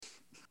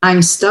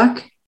I'm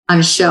stuck on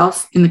a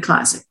shelf in the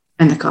closet.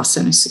 And the call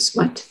center says,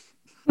 what?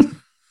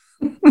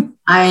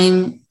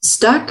 I'm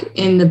stuck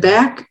in the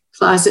back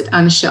closet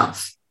on a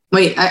shelf.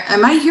 Wait,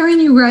 am I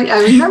hearing you right?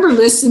 I remember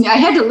listening. I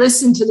had to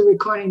listen to the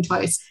recording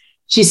twice.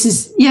 She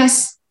says,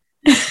 yes.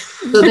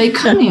 So they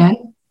come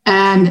in,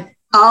 and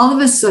all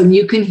of a sudden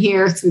you can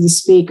hear through the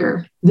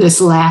speaker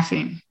this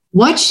laughing.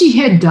 What she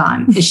had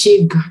done is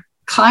she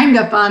climbed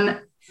up on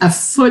a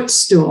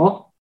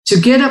footstool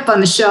to get up on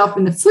the shelf,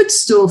 and the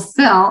footstool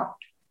fell,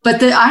 but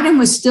the item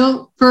was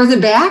still further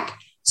back.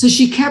 So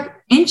she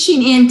kept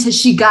inching in till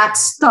she got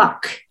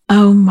stuck.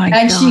 Oh my god!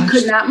 And she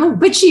could not move,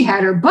 but she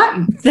had her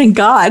button. Thank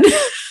God.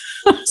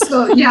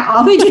 So yeah,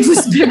 all they did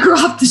was pick her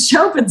off the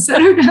shelf and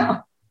set her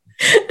down.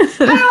 Kind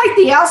of like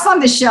the elf on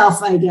the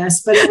shelf, I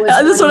guess. But it was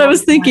that's what I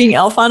was thinking.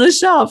 Elf on a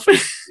shelf.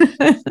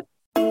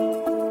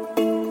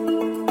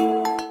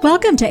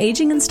 Welcome to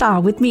Aging in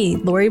Style with me,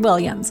 Lori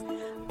Williams.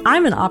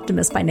 I'm an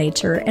optimist by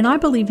nature, and I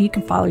believe you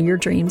can follow your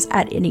dreams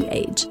at any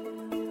age.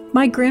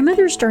 My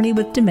grandmother's journey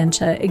with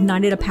dementia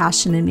ignited a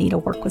passion in me to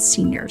work with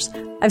seniors.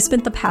 I've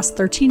spent the past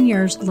 13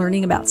 years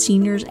learning about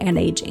seniors and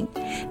aging.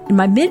 In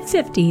my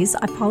mid-50s,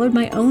 I followed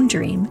my own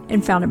dream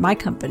and founded my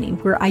company,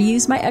 where I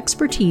use my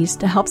expertise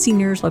to help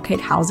seniors locate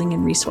housing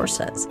and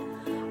resources.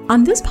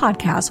 On this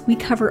podcast, we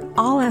cover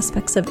all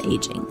aspects of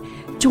aging.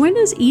 Join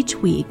us each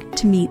week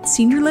to meet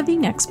senior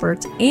living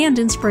experts and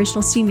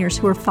inspirational seniors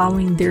who are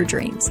following their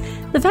dreams.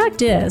 The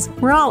fact is,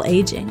 we're all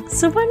aging,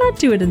 so why not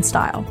do it in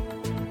style?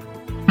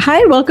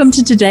 Hi, welcome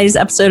to today's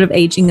episode of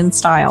Aging in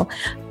Style.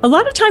 A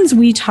lot of times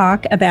we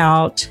talk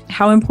about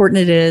how important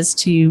it is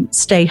to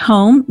stay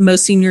home.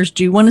 Most seniors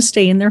do want to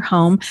stay in their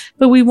home,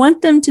 but we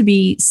want them to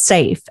be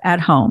safe at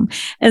home.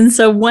 And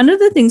so one of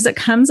the things that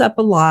comes up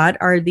a lot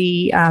are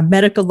the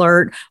medic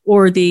alert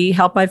or the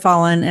help I've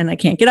fallen and I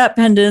can't get up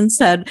pendants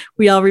that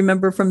we all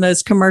remember from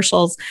those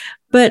commercials.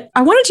 But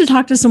I wanted to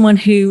talk to someone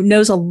who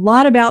knows a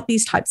lot about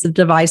these types of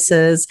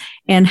devices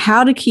and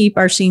how to keep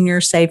our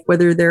seniors safe,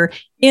 whether they're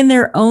in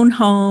their own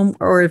home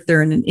or if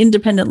they're in an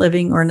independent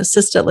living or an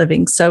assisted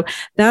living. So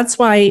that's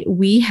why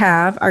we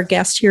have our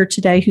guest here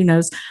today who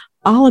knows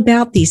all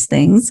about these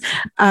things.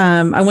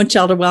 I want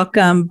y'all to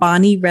welcome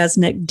Bonnie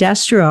Resnick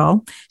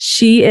Destruel.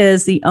 She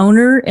is the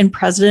owner and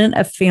president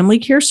of Family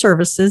Care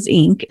Services,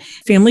 Inc.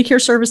 Family Care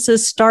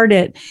Services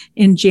started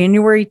in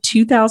January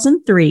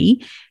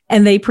 2003.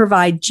 And they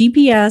provide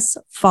GPS,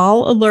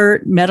 fall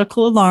alert,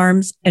 medical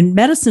alarms, and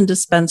medicine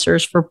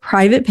dispensers for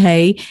private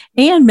pay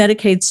and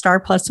Medicaid Star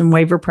Plus and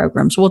waiver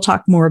programs. We'll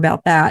talk more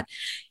about that.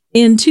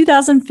 In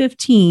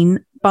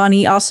 2015,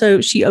 Bonnie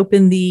she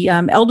opened the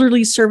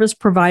Elderly Service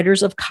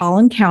Providers of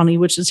Collin County,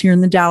 which is here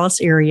in the Dallas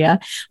area,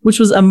 which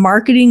was a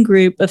marketing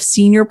group of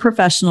senior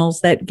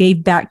professionals that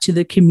gave back to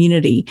the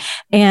community.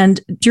 And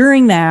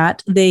during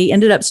that, they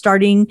ended up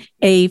starting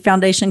a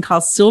foundation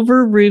called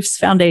Silver Roofs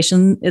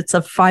Foundation. It's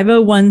a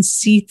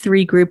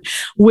 501c3 group.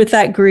 With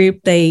that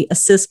group, they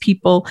assist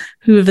people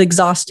who have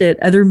exhausted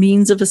other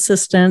means of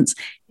assistance.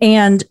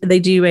 And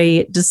they do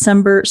a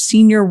December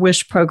Senior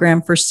Wish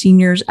program for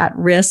seniors at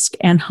risk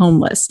and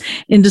homeless.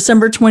 In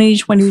December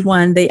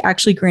 2021, they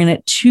actually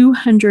granted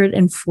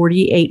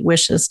 248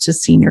 wishes to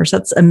seniors.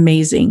 That's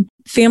amazing.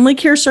 Family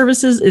Care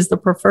Services is the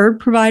preferred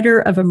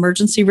provider of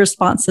emergency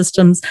response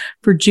systems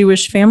for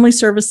Jewish Family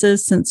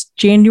Services since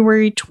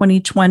January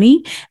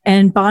 2020.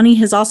 And Bonnie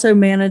has also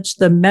managed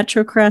the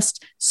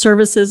MetroCrest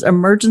Services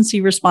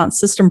Emergency Response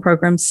System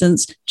program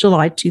since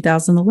July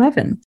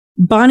 2011.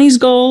 Bonnie's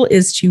goal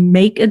is to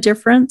make a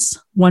difference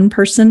one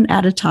person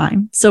at a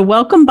time. So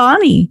welcome,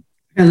 Bonnie.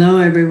 Hello,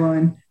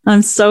 everyone.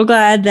 I'm so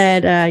glad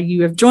that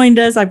you have joined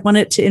us. I've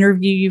wanted to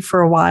interview you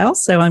for a while,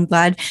 so I'm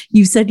glad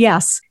you said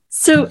yes.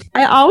 So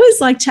I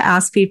always like to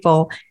ask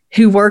people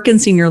who work in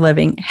senior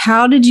living,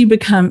 how did you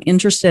become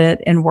interested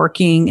in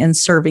working and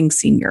serving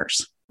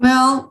seniors?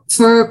 Well,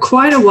 for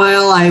quite a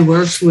while, I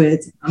worked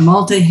with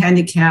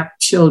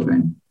multi-handicapped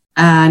children.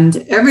 And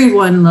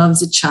everyone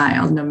loves a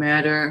child, no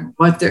matter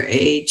what their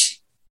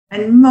age,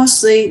 and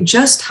mostly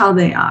just how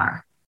they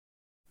are.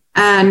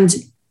 And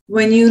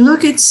when you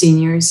look at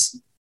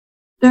seniors,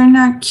 they're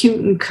not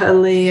cute and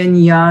cuddly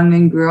and young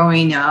and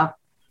growing up.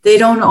 They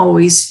don't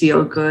always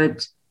feel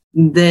good.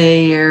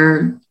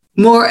 They're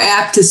more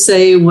apt to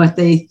say what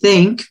they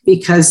think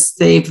because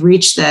they've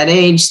reached that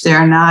age.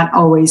 They're not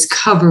always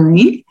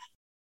covering.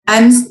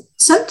 And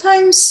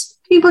sometimes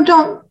people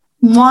don't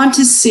want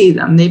to see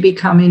them. They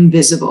become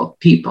invisible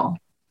people.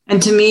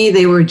 And to me,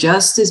 they were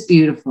just as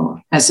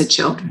beautiful as the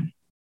children.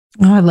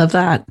 Oh, I love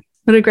that.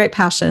 What a great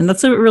passion.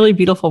 That's a really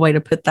beautiful way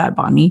to put that,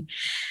 Bonnie.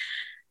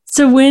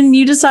 So when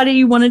you decided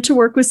you wanted to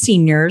work with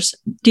seniors,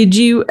 did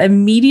you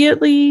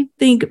immediately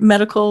think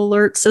medical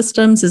alert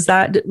systems? Was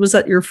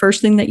that your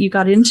first thing that you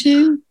got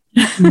into?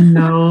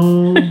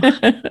 No.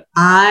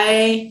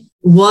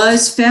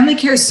 Family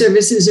Care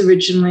Services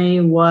originally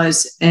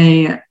was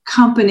a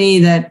company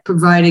that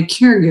provided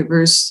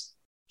caregivers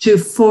to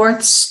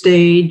fourth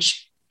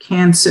stage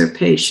cancer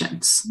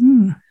patients.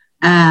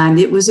 And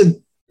it was a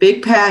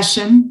big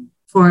passion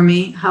for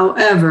me.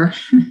 However,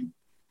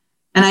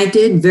 And I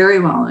did very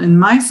well. In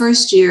my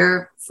first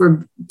year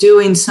for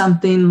doing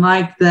something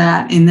like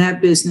that in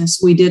that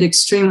business, we did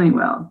extremely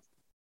well,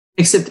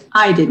 except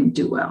I didn't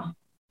do well.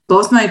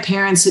 Both my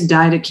parents had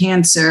died of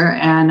cancer,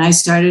 and I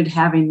started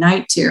having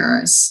night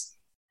terrors.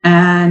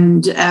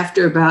 And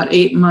after about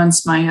 8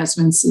 months, my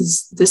husband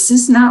says, this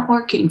is not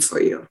working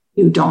for you.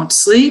 You don't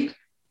sleep.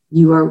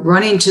 You are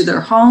running to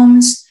their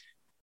homes,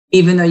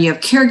 even though you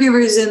have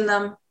caregivers in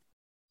them.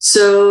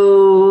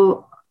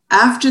 So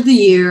after the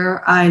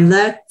year, I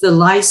let the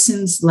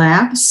license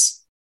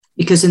lapse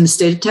because in the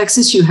state of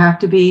Texas, you have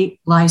to be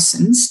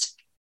licensed.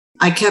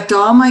 I kept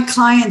all my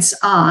clients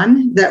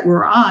on that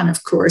were on,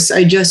 of course.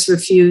 I just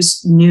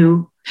refused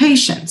new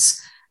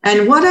patients.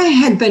 And what I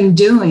had been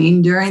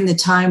doing during the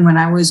time when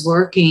I was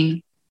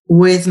working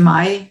with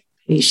my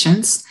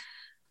patients,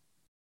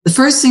 the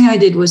first thing I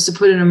did was to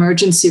put an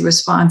emergency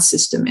response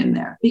system in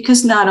there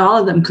because not all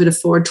of them could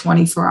afford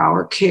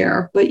 24-hour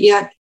care, but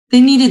yet they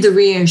needed the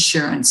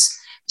reassurance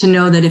to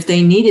know that if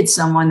they needed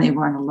someone, they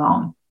weren't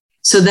alone.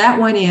 So that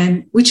went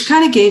in, which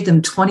kind of gave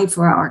them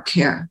 24-hour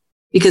care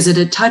because at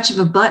a touch of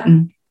a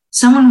button,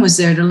 someone was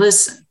there to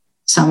listen.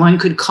 Someone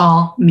could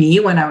call me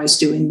when I was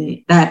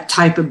doing that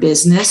type of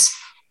business,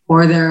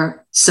 or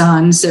their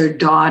sons, their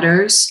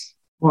daughters,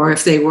 or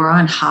if they were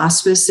on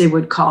hospice, they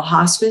would call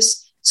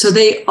hospice. So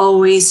they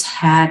always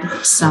had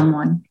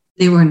someone.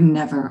 They were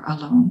never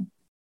alone.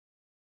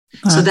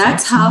 So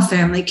that's how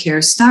family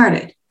care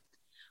started.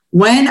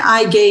 When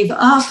I gave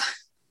up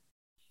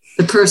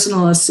the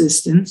personal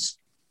assistance,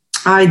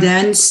 I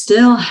then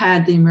still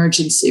had the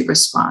emergency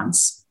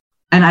response.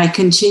 And I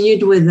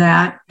continued with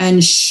that.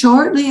 And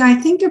shortly, I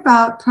think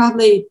about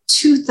probably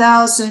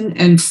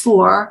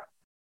 2004,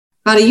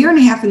 about a year and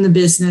a half in the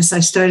business, I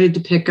started to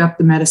pick up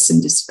the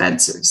medicine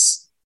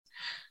dispensers.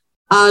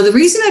 The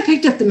reason I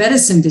picked up the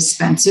medicine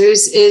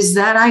dispensers is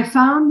that I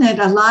found that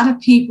a lot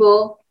of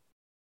people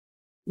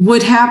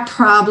would have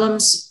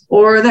problems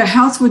or their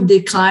health would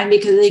decline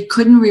because they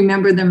couldn't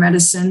remember their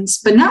medicines.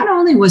 But not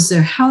only was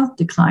their health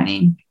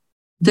declining,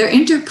 their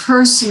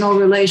interpersonal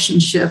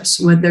relationships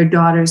with their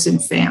daughters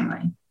and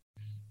family.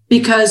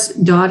 Because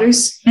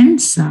daughters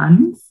and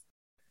sons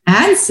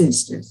and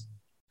sisters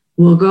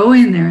will go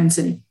in there and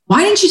say,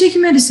 why didn't you take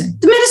your medicine?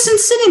 The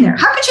medicine's sitting there.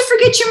 How could you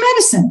forget your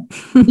medicine?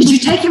 Did you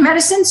take your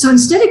medicine? So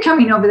instead of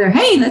coming over there,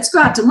 hey, let's go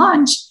out to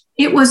lunch,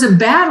 it was a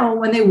battle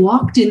when they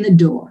walked in the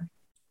door.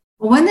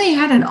 Well, when they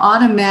had an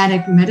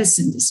automatic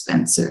medicine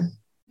dispenser,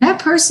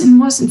 that person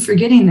wasn't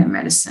forgetting their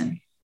medicine.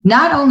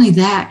 Not only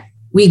that,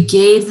 we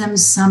gave them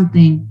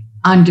something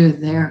under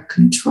their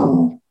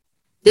control.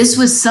 This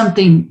was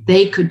something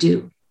they could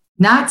do,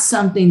 not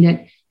something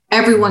that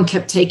everyone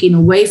kept taking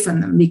away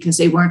from them because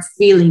they weren't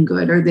feeling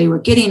good or they were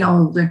getting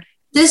older.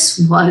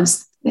 This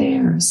was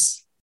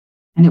theirs,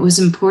 and it was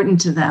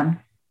important to them.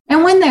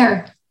 And when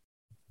their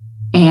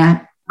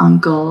aunt,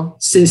 uncle,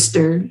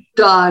 sister,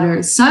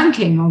 daughter, son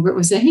came over, it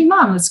was say, hey,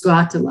 Mom, let's go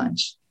out to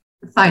lunch.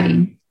 The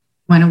fighting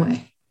went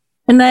away.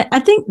 And I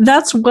think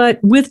that's what,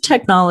 with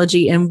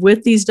technology and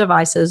with these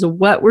devices,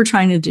 what we're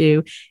trying to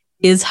do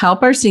is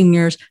help our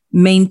seniors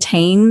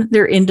maintain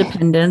their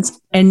independence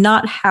and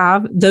not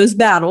have those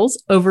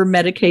battles over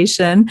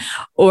medication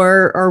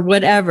or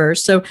whatever.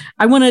 So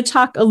I want to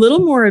talk a little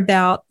more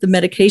about the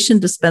medication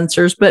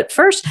dispensers, but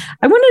first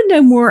I want to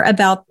know more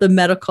about the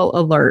medical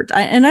alert.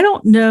 And I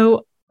don't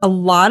know a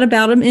lot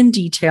about them in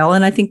detail,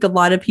 and I think a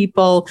lot of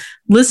people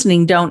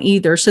listening don't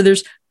either. So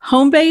there's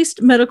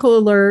home-based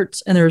medical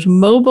alerts and there's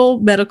mobile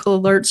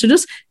medical alerts. So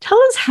just tell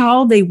us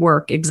how they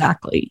work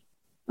exactly.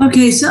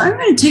 Okay, so I'm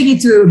going to take you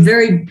through a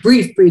very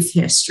brief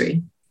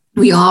history.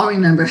 We all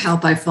remember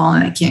Help, I've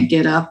Fallen, I Can't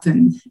Get Up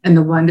and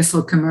the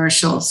wonderful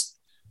commercials.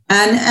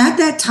 And at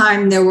that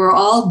time, there were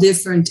all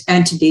different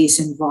entities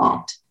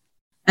involved.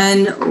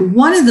 And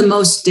one of the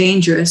most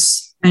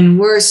dangerous and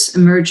worst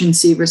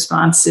emergency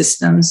response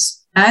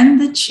systems,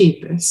 and the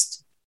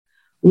cheapest,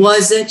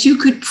 was that you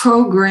could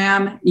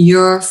program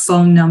your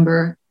phone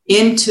number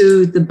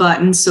into the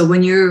button. So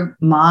when your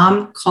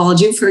mom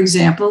called you, for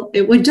example,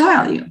 it would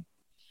dial you.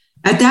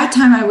 At that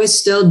time, I was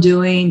still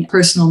doing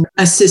personal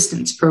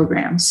assistance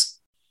programs.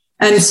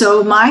 And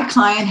so my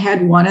client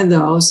had one of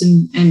those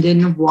and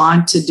didn't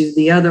want to do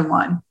the other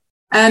one.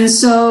 And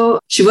so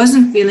she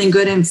wasn't feeling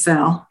good and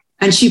fell,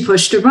 and she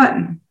pushed her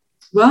button.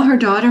 Well, her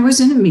daughter was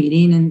in a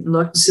meeting and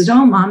looked and said,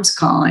 oh, Mom's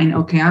calling.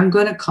 Okay, I'm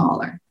going to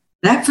call her.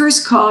 That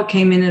first call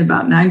came in at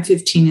about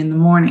 9:15 in the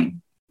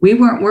morning. We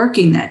weren't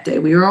working that day.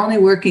 We were only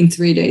working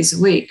 3 days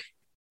a week.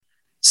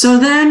 So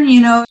then,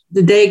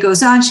 the day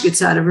goes on, she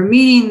gets out of her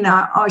meeting.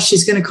 Now,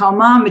 she's going to call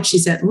Mom, but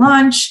she's at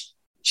lunch.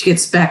 She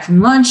gets back from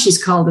lunch.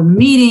 She's called a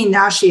meeting.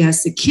 Now she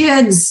has the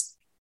kids.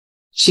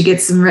 She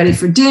gets them ready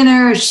for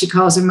dinner. She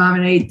calls her mom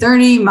at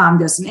 8:30. Mom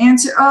doesn't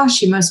answer. Oh,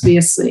 she must be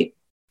asleep.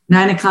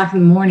 9:00 in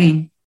the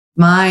morning,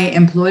 my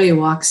employee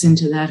walks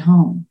into that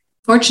home.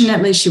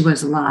 Fortunately, she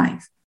was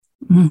alive.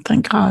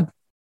 Thank God.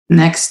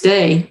 Next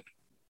day,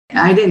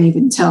 I didn't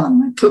even tell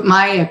him. I put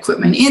my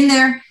equipment in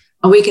there.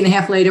 A week and a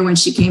half later, when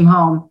she came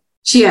home,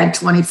 she had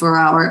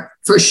 24-hour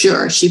for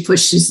sure. She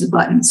pushes the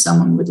button,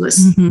 someone would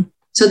listen. Mm-hmm.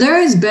 So there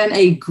has been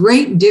a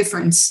great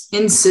difference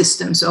in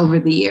systems over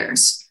the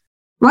years.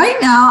 Right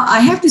now,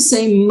 I have to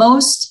say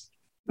most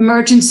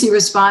emergency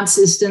response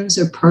systems,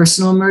 or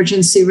personal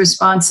emergency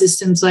response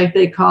systems, like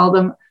they call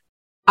them,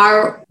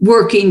 are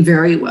working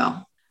very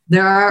well.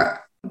 There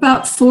are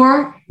about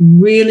 4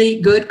 really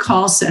good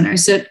call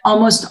centers that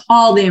almost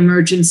all the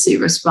emergency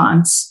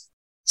response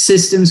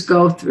systems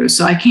go through.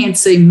 So I can't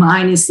say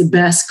mine is the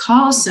best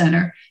call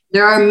center.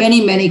 There are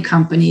many, many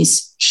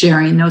companies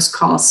sharing those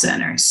call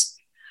centers.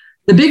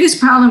 The biggest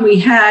problem we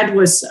had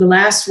was the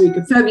last week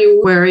of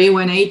February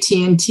when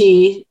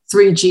AT&T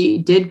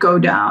 3G did go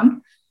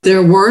down.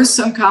 There were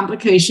some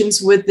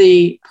complications with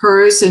the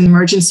PERS and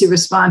emergency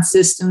response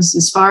systems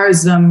as far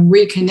as them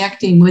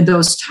reconnecting with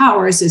those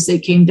towers as they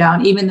came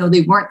down, even though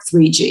they weren't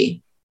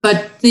 3G.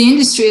 But the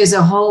industry as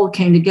a whole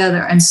came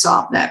together and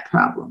solved that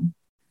problem.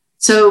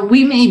 So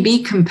we may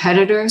be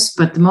competitors,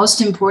 but the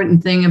most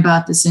important thing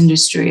about this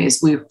industry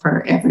is we're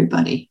for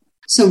everybody.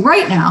 So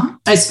right now,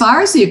 as far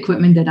as the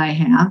equipment that I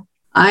have,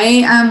 I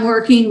am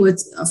working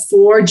with a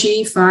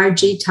 4G,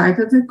 5G type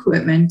of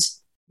equipment.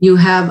 You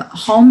have a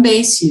home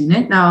base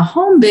unit. Now, a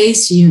home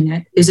base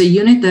unit is a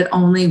unit that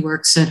only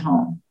works at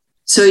home.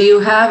 So you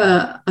have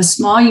a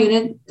small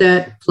unit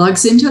that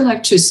plugs into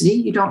electricity.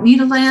 You don't need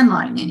a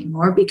landline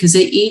anymore because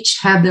they each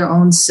have their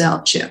own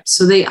cell chip.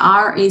 So they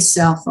are a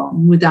cell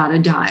phone without a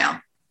dial.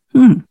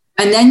 And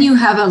then you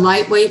have a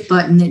lightweight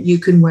button that you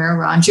can wear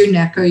around your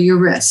neck or your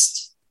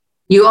wrist.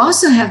 You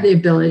also have the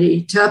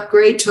ability to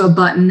upgrade to a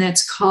button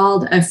that's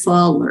called a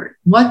fall alert.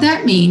 What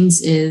that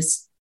means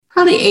is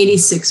probably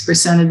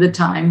 86% of the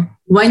time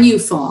when you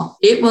fall,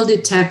 it will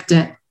detect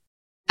it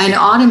and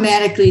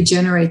automatically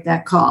generate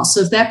that call.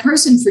 So if that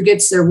person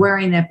forgets they're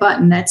wearing that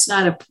button, that's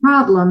not a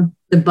problem.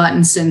 The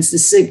button sends the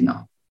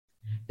signal.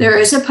 There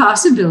is a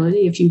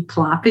possibility if you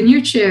plop in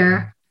your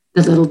chair,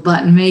 the little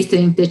button may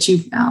think that you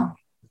fell.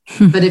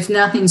 But if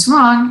nothing's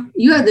wrong,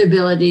 you have the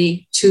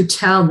ability to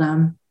tell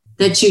them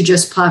that you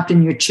just plopped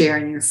in your chair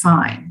and you're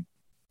fine.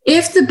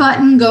 If the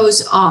button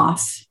goes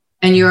off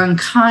and you're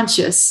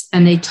unconscious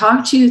and they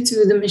talk to you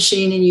through the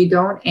machine and you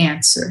don't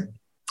answer,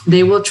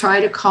 they will try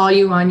to call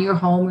you on your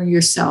home or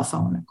your cell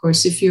phone. Of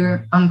course, if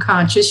you're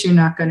unconscious, you're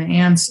not going to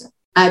answer.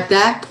 At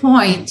that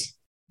point,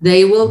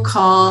 they will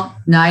call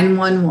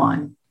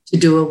 911 to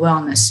do a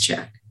wellness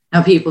check.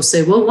 Now, people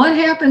say, well, what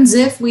happens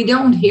if we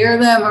don't hear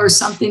them or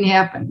something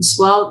happens?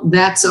 Well,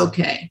 that's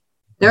okay.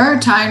 There are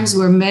times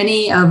where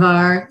many of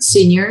our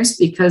seniors,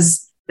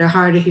 because they're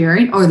hard of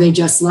hearing or they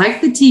just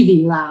like the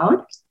TV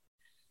loud,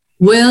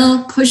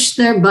 will push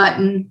their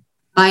button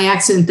by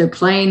accident. They're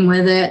playing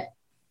with it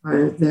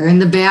or they're in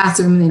the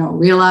bathroom. They don't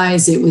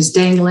realize it was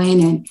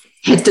dangling and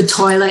hit the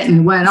toilet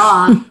and went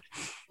off.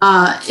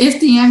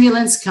 If the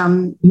ambulance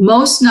comes,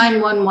 most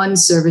 911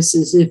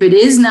 services, if it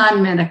is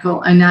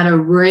non-medical and not a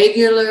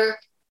regular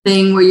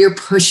thing where you're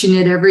pushing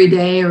it every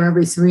day or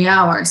every 3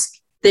 hours,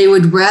 they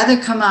would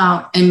rather come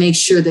out and make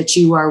sure that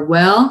you are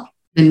well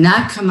than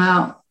not come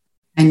out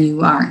and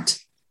you aren't.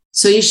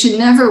 So you should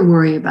never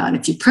worry about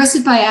it. If you press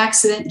it by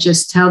accident,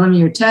 just tell them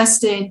you're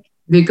testing.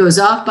 If it goes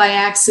off by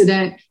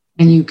accident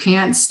and you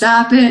can't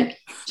stop it,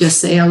 just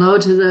say hello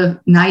to the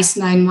nice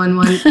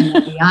 911 and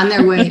they'll be on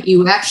their way.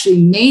 You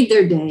actually made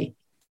their day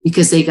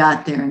because they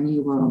got there and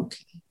you were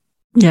okay.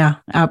 Yeah,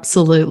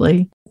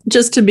 absolutely.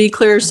 Just to be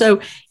clear, so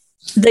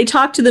they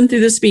talk to them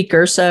through the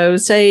speaker. So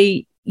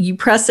say you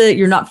press it,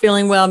 you're not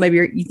feeling well, maybe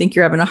you think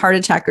you're having a heart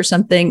attack or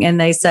something, and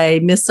they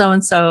say, Miss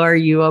So-and-so, are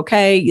you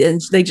okay?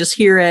 And they just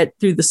hear it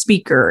through the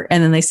speaker,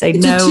 and then they say,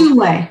 it's no. It's a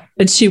two-way.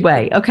 It's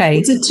two-way, okay.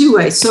 It's a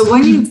two-way. So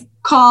when you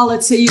call,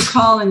 let's say you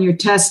call and you're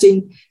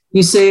testing,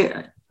 you say,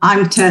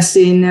 I'm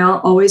testing, and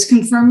they'll always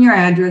confirm your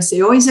address.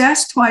 They always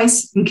ask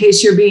twice in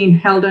case you're being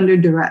held under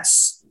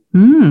duress.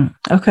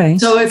 Okay.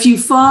 So if you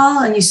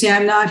fall and you say,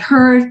 I'm not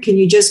hurt, can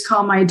you just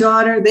call my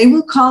daughter? They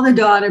will call the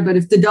daughter, but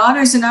if the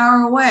daughter's an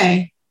hour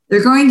away,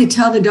 they're going to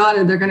tell the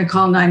daughter they're going to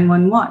call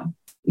 911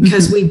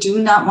 because we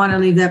do not want to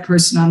leave that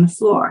person on the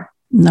floor.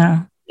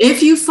 No.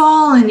 If you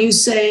fall and you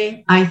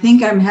say, I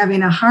think I'm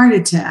having a heart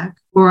attack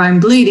or I'm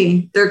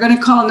bleeding, they're going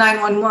to call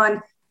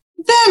 911,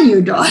 then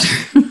your daughter.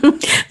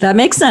 That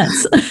makes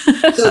sense.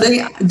 So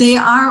they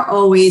are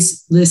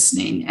always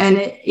listening,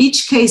 and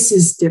each case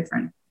is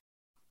different.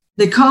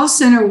 The call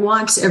center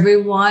wants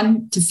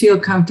everyone to feel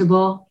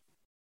comfortable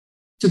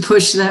to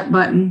push that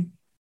button.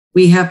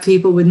 We have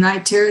people with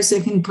night terrors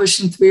that can push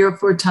them 3 or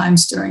 4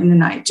 times during the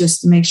night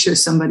just to make sure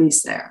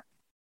somebody's there.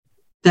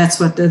 That's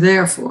what they're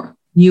there for.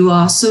 You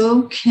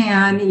also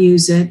can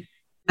use it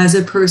as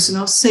a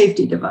personal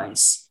safety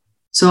device.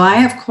 So I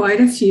have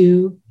quite a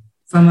few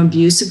from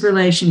abusive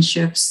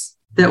relationships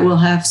that will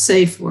have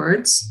safe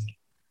words,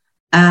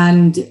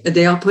 and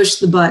they'll push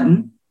the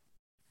button,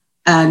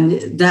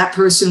 and that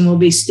person will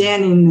be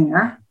standing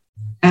there,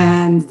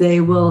 and they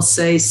will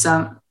say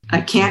I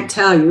can't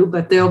tell you,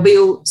 but there'll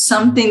be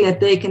something that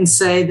they can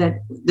say that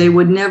they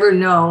would never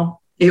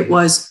know it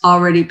was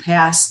already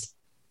past,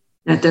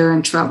 that they're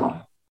in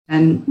trouble.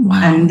 And,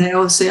 and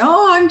they'll say,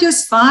 oh, I'm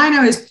just fine.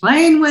 I was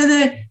playing with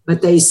it.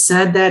 But they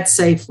said that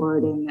safe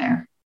word in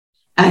there.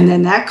 And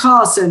then that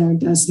call center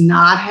does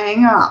not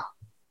hang up.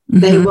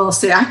 They will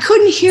say, I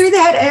couldn't hear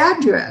that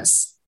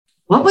address.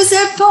 What was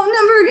that phone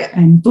number?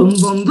 And boom,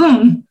 boom,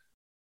 boom.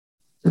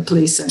 The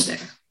police are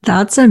there.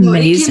 That's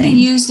amazing. So it can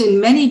be used in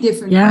many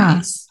different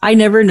ways. I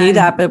never knew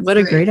that, but what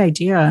a great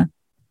idea.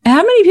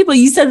 How many people,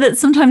 you said that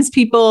sometimes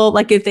people,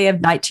 like if they have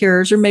night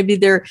terrors or maybe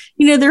they're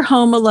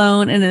home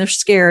alone and they're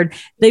scared,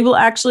 they will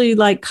actually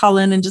like call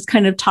in and just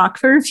kind of talk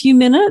for a few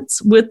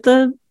minutes with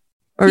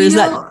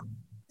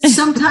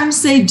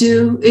sometimes they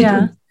do.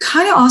 It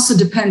kind of also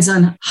depends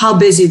on how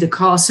busy the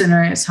call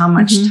center is, how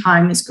much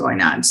time is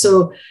going on.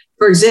 So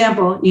for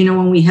example,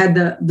 when we had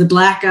the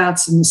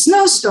blackouts and the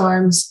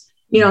snowstorms,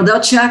 they'll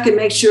check and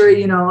make sure,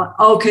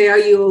 okay, are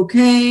you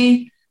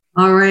okay?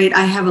 All right,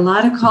 I have a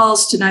lot of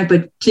calls tonight,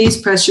 but please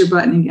press your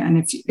button again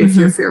if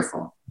you're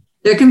fearful.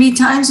 There can be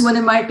times when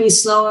it might be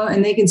slower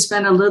and they can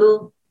spend a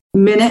little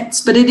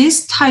minutes, but it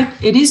is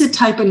a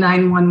type of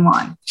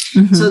 911.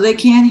 So they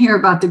can't hear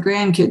about the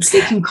grandkids.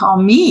 They can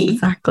call me.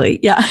 Exactly.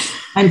 Yeah.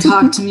 And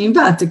talk to me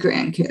about the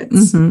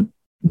grandkids.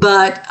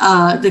 But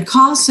the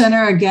call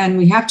center, again,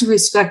 we have to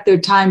respect their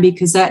time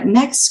because that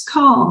next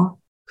call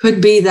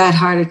could be that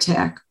heart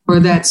attack or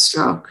that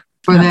stroke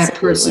or that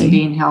person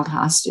being held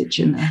hostage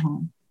in their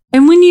home.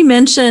 And when you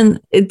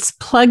mention it's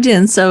plugged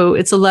in, so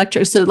it's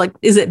electric. So like,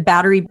 is it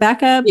battery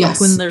backup?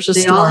 Yes. Like when there's a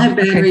storm? They all have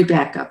battery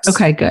backups.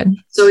 Okay, good.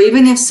 So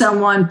even if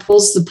someone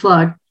pulls the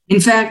plug, in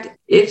fact,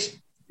 if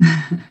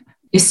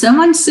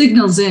someone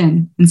signals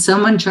in and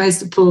someone tries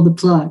to pull the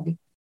plug,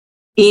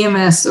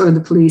 EMS or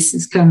the police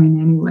is coming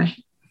anyway.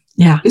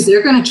 Yeah. Because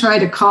they're going to try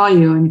to call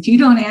you. And if you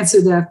don't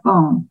answer that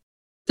phone,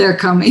 they're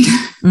coming.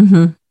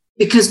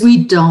 Because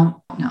we don't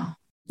know.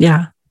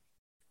 Yeah.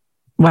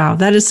 Wow.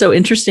 That is so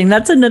interesting.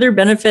 That's another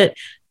benefit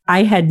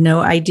I had no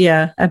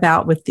idea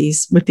about with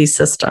these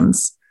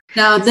systems.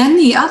 Now, then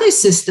the other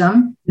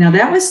system,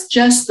 that was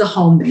just the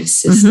home-based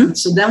system.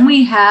 So then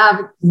we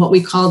have what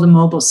we call the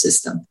mobile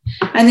system.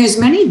 And there's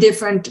many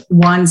different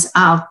ones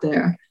out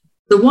there.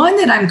 The one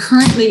that I'm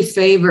currently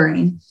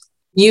favoring,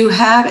 you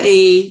have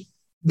a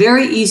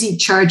very easy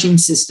charging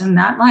system,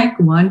 not like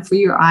one for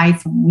your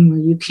iPhone where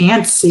you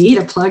can't see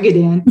to plug it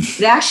in.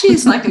 It actually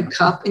is like a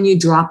cup and you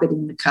drop it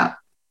in the cup.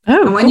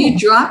 Oh, and when you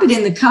drop it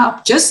in the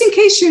cup, just in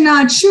case you're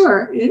not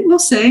sure, it will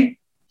say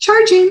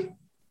charging.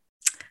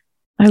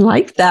 I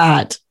like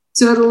that.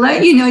 So it'll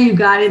let you know you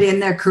got it in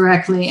there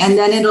correctly. And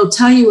then it'll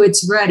tell you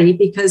it's ready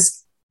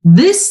because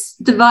this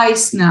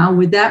device now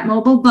with that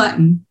mobile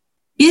button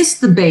is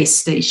the base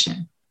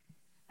station.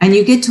 And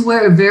you get to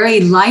wear a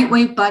very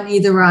lightweight button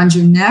either around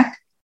your neck,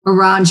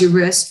 around your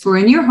wrist for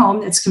in your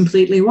home that's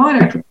completely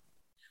waterproof.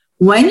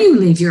 When you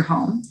leave your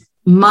home,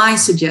 my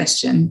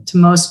suggestion to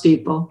most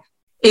people,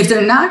 if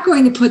they're not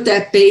going to put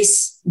that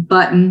base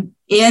button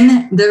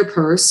in their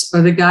purse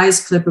or the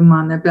guys clip them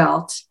on their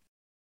belt,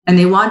 and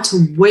they want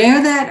to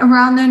wear that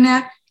around their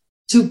neck,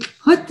 to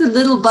put the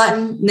little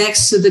button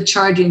next to the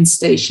charging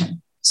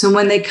station. So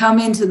when they come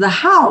into the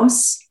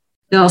house,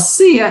 they'll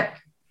see it,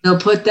 they'll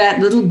put that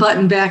little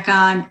button back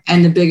on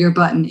and the bigger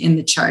button in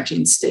the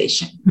charging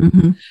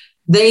station.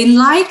 They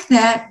like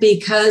that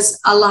because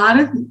a lot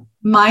of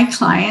my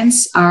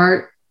clients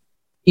are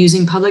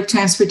using public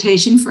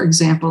transportation, for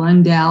example,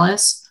 in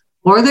Dallas,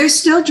 or they're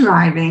still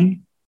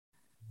driving,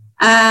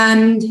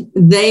 and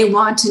they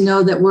want to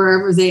know that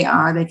wherever they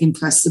are, they can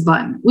press the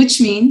button, which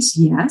means,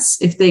 yes,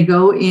 if they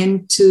go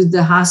into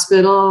the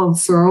hospital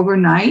for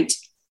overnight,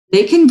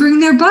 they can bring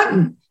their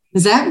button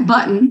because that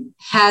button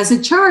has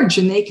a charge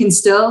and they can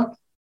still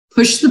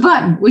push the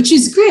button, which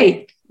is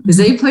great. Because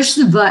they push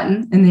the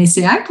button and they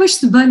say, I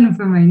pushed the button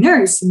for my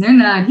nurse and they're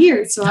not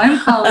here. So I'm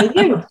calling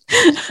you.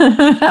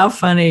 How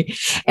funny.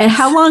 And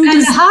how long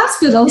does the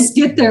hospitals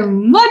get there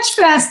much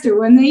faster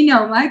when they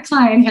know my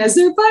client has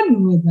their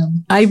button with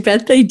them? I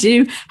bet they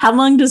do. How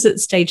long does it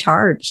stay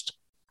charged?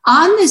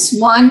 On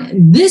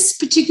this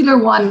particular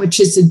one, which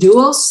is a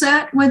dual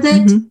set with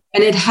it,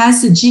 and it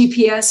has the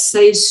GPS,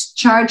 stays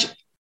charged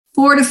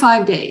 4 to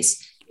 5 days.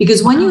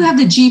 Because when you have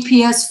the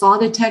GPS fall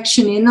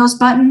detection in those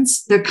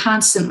buttons, they're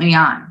constantly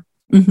on.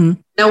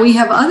 Now we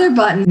have other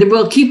buttons that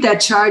will keep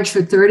that charge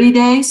for 30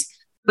 days,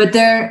 but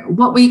they're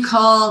what I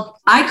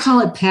call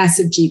it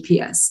passive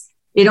GPS.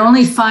 It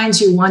only finds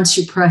you once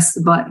you press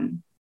the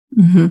button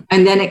and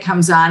then it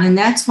comes on. And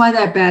that's why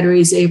that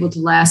battery is able to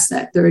last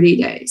that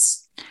 30 days.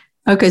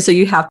 Okay, so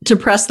you have to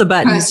press the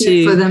button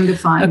for them to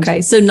find.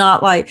 Okay, so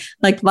not like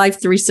Life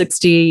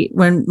 360.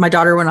 When my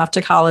daughter went off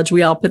to college,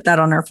 we all put that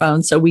on our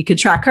phone so we could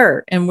track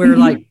her, and we're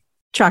like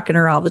tracking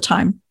her all the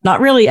time.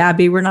 Not really,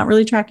 Abby. We're not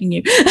really tracking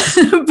you,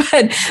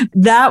 but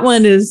that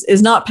one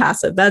is not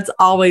passive. That's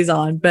always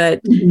on.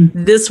 But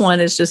this one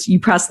is just you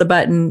press the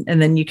button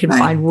and then you can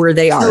find where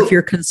they are if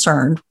you're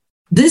concerned.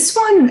 This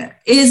one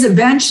is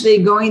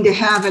eventually going to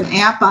have an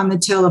app on the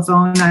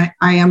telephone. I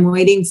am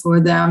waiting for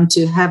them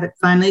to have it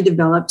finally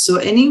developed. So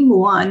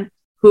anyone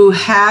who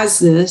has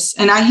this,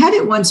 and I had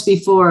it once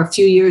before a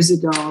few years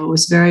ago, it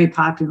was very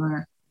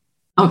popular.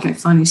 Okay,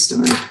 funny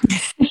story.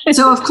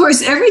 So of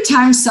course, every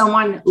time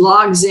someone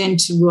logs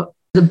into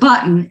the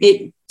button,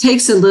 it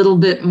takes a little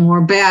bit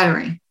more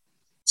battery.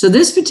 So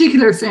this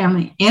particular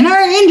family in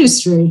our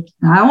industry,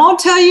 and I won't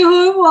tell you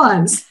who it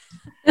was,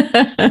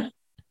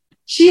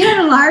 she had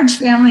a large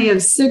family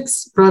of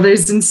 6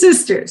 brothers and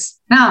sisters.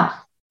 Now,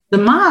 the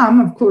mom,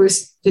 of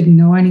course, didn't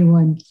know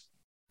anyone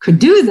could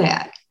do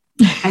that.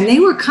 And they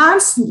were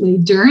constantly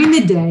during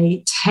the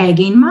day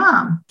tagging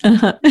mom.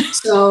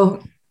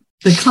 So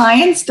the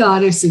client's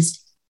daughter says,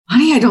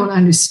 honey, I don't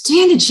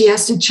understand it. She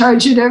has to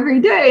charge it every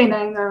day. And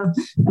I go,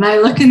 and I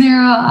look in their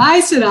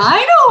eyes, said, I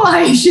know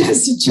why she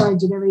has to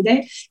charge it every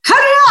day. Cut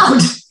it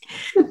out.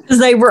 Because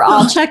they were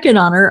all checking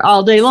on her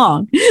all day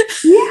long.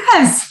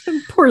 Yes.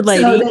 Poor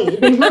lady. So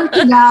they worked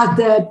it out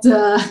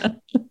that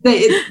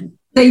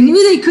they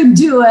knew they could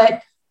do it,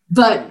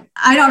 but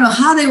I don't know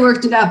how they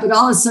worked it out, but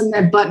all of a sudden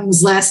that button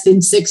was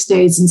lasting 6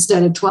 days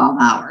instead of 12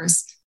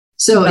 hours.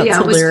 So That's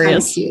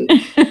hilarious. It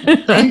was kind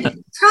of cute.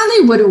 And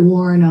probably would have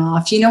worn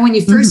off. You know, when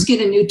you first get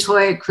a new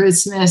toy at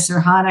Christmas or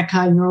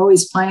Hanukkah, you're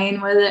always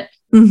playing with it.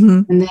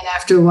 And then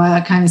after a while,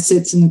 it kind of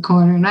sits in the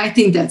corner. And I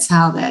think that's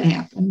how that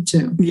happened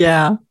too.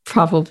 Yeah,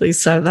 probably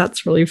so.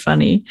 That's really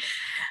funny.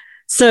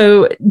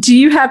 So do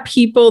you have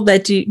people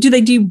that do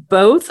they do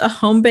both a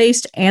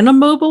home-based and a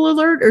mobile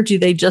alert, or do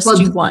they just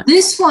do one?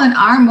 This one,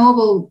 our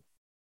mobile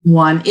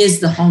one is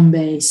the home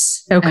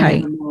base.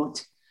 Okay.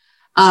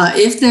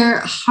 If they're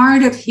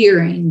hard of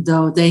hearing,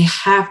 though, they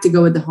have to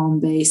go with the home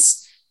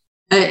base.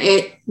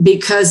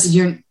 Because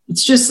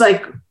it's just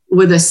like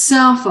with a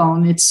cell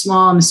phone, it's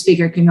small and the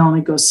speaker can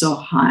only go so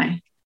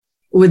high.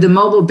 With the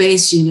mobile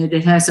base unit,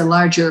 it has a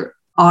larger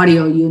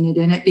audio unit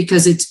in it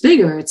because it's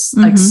bigger. It's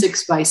like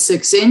 6 by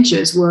 6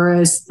 inches,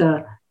 whereas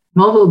the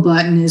mobile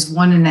button is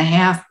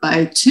 1.5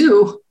 by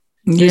 2.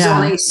 There's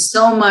only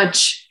so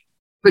much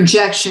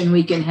projection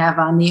we can have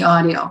on the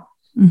audio.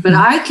 But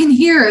I can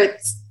hear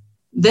it.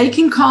 They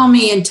can call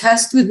me and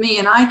test with me,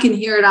 and I can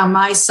hear it on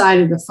my side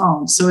of the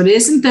phone. So it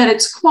isn't that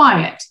it's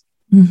quiet.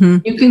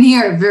 You can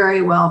hear it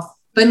very well,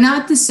 but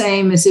not the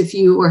same as if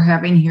you were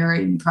having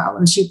hearing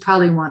problems. You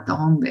probably want the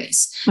home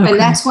base. And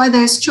that's why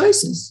there's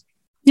choices.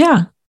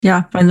 Yeah.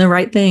 Find the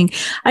right thing.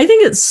 I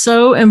think it's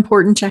so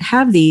important to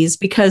have these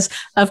because,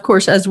 of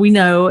course, as we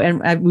know,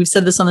 and we've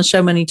said this on the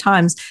show many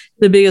times,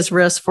 the biggest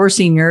risk for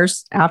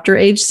seniors after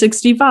age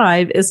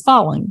 65 is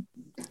falling.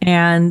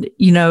 And,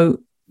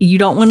 you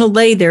don't want to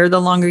lay there.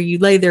 The longer you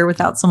lay there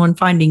without someone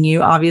finding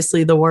you,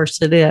 obviously, the worse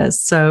it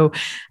is. So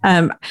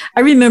I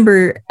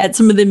remember at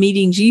some of the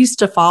meetings, you used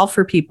to fall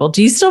for people.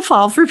 Do you still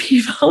fall for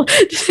people?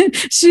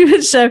 She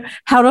would show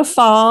how to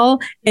fall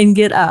and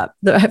get up,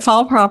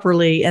 fall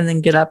properly, and then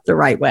get up the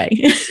right way.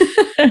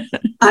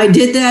 I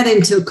did that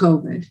until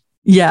COVID.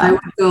 Yeah. I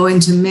would go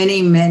into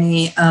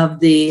many of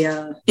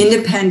the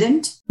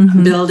independent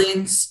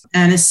buildings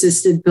and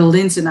assisted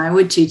buildings, and I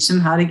would teach them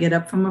how to get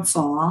up from a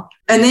fall.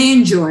 And they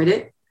enjoyed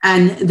it.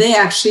 And they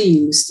actually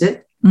used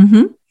it.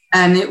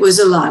 And it was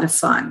a lot of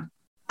fun.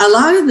 A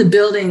lot of the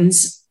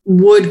buildings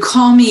would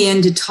call me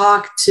in to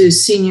talk to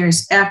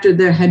seniors after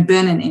there had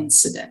been an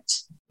incident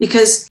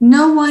because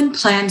no one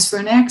plans for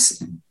an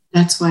accident.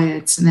 That's why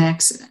it's an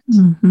accident.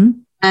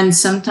 And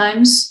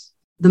sometimes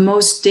the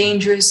most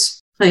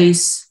dangerous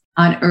place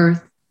on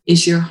earth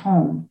is your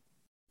home.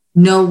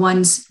 No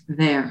one's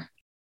there.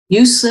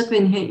 You slip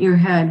and hit your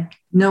head.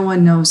 No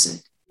one knows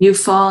it. You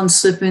fall and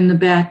slip in the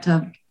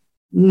bathtub.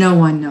 No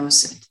one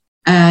knows it.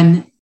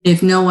 And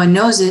if no one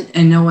knows it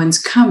and no one's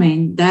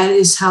coming, that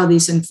is how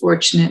these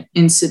unfortunate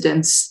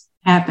incidents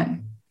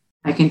happen.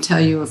 I can tell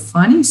you a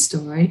funny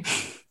story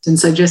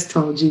since I just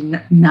told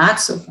you not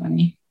so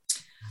funny.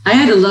 I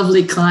had a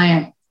lovely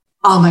client.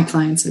 All my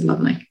clients are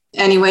lovely.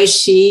 Anyway,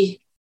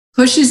 she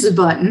pushes the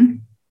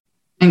button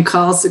and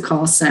calls the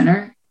call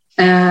center.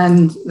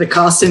 And the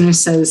call center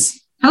says,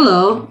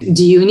 hello,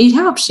 do you need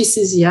help? She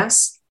says,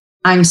 yes,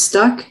 I'm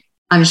stuck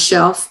on a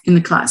shelf in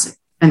the closet.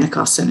 And the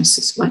call center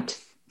says,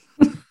 what?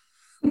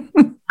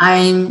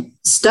 I'm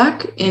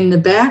stuck in the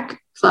back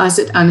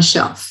closet on a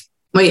shelf.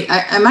 Wait,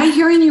 am I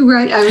hearing you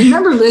right? I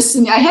remember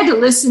listening. I had to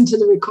listen to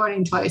the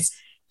recording twice.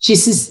 She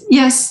says,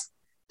 yes,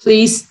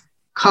 please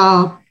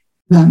call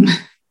them.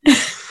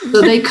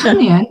 So they come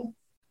in,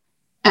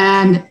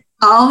 and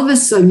all of a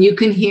sudden you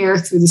can hear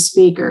through the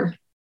speaker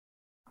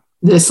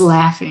this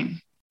laughing.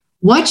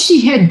 What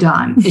she had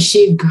done is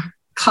she had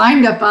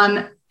climbed up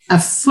on a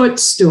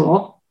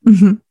footstool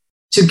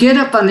to get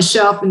up on the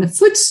shelf, and the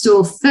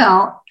footstool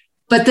fell,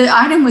 but the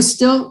item was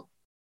still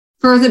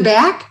further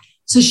back.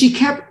 So she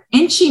kept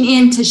inching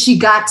in till she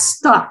got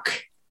stuck.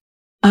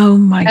 Oh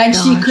my God. And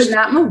she could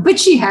not move, but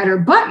she had her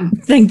button.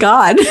 Thank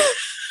God.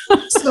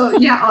 So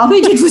yeah, all they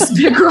did was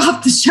pick her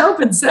off the shelf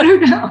and set her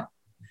down.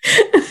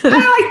 Kind of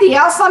like the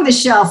elf on the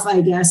shelf,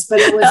 I guess. But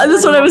it was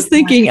that's what I was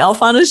thinking,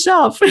 elf on a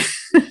shelf.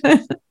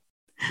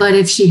 But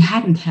if she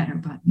hadn't had her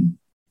button,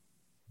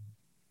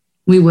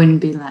 we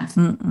wouldn't be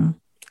laughing.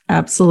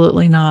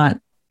 Absolutely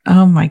not.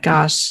 Oh my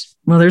gosh.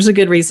 Well, there's a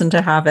good reason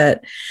to have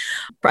it.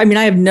 I mean,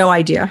 I have no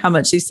idea how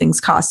much these things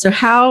cost. So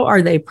how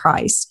are they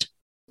priced?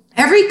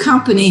 Every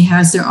company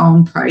has their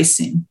own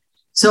pricing.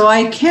 So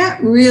I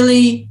can't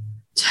really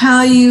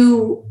tell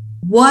you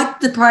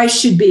what the price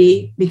should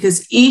be,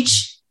 because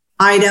each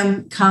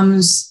item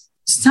comes,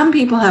 some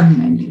people have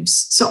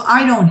menus. So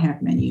I don't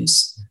have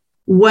menus.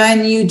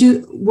 When you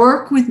do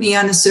work with me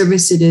on a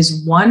service, it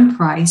is one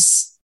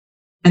price,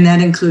 and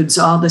that includes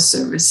all the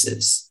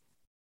services.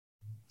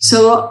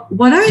 So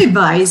what I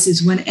advise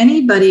is when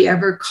anybody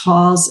ever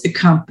calls a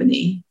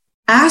company,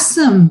 ask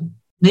them,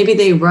 maybe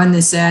they run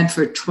this ad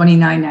for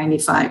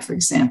 $29.95, for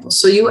example.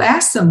 So you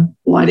ask them,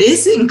 what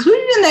is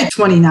included in that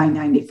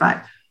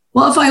 $29.95?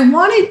 Well, if I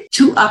wanted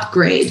to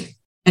upgrade,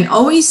 and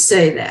always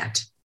say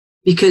that,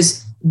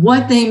 because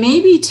what they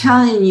may be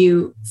telling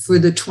you for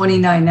the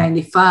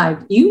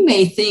 $29.95, you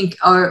may think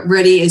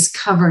already is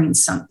covering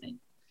something.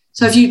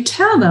 So if you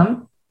tell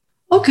them,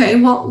 okay,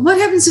 well, what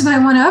happens if I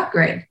want to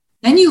upgrade?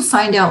 Then you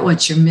find out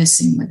what you're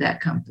missing with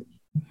that company.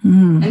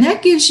 And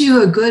that gives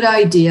you a good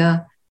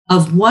idea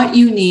of what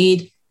you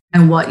need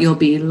and what you'll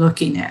be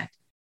looking at.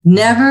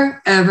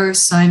 Never, ever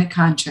sign a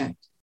contract.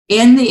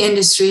 In the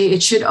industry,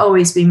 it should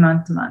always be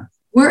month to month.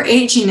 We're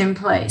aging in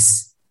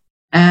place.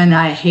 And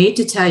I hate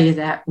to tell you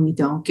that we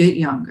don't get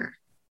younger.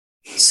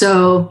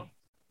 So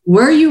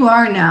where you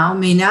are now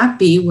may not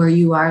be where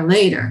you are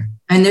later.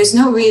 And there's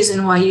no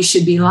reason why you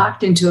should be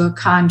locked into a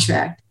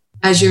contract.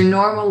 As your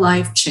normal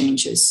life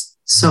changes,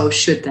 so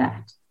should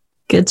that.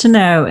 Good to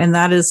know. And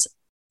that is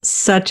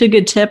such a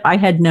good tip. I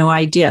had no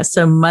idea.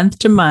 So month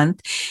to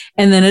month.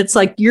 And then it's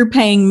like you're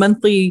paying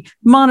monthly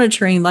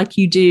monitoring like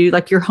you do,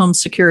 like your home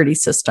security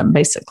system,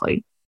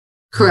 basically.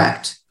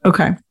 Correct.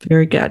 Okay.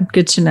 Very good.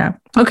 Good to know.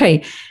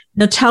 Okay.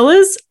 Now tell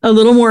us a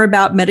little more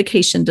about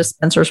medication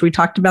dispensers. We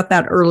talked about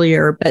that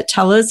earlier, but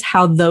tell us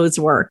how those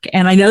work.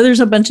 And I know there's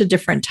a bunch of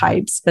different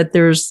types, but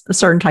there's a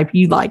certain type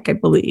you like, I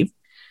believe.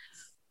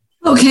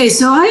 Okay,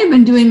 so I have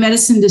been doing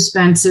medicine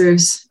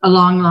dispensers a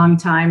long, long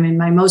time. And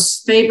my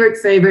most favorite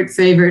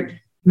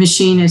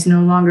machine is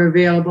no longer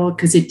available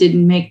because it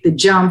didn't make the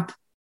jump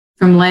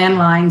from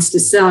landlines to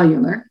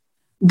cellular.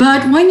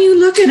 But when you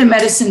look at a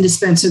medicine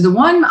dispenser, the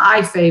one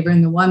I favor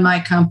and the one my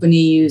company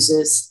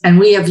uses, and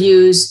we have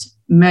used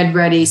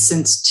MedReady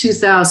since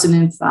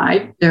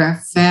 2005. They're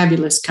a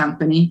fabulous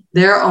company.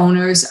 Their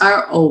owners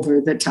are over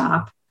the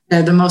top.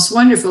 They're the most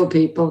wonderful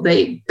people.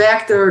 They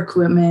back their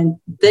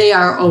equipment. They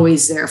are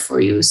always there for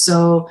you.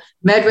 So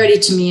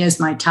MedReady to me is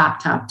my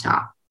top.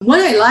 What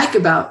I like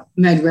about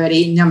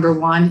MedReady, number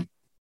one,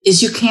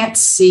 is you can't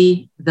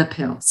see the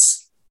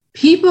pills.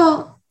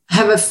 People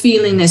have a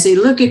feeling as they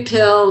look at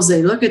pills,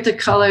 they look at the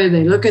color,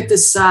 they look at the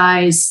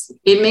size.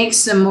 It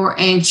makes them more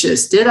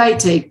anxious. Did I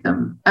take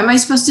them? Am I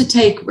supposed to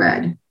take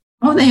red?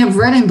 Oh, they have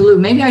red and blue.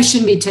 Maybe I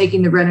shouldn't be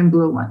taking the red and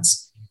blue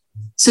ones.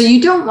 So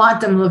you don't want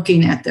them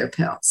looking at their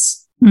pills.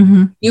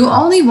 Mm-hmm. You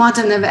only want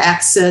them to have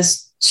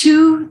access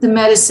to the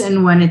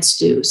medicine when it's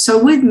due.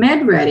 So with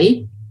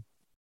MedReady,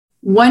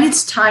 when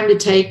it's time to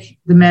take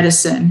the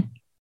medicine,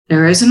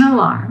 there is an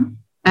alarm.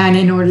 And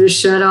in order to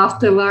shut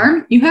off the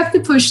alarm, you have to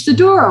push the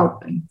door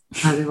open.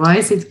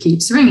 Otherwise, it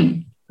keeps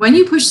ringing. When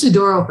you push the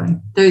door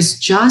open, there's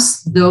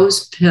just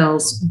those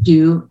pills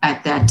due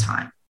at that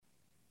time.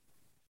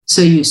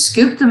 So you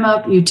scoop them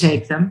up, you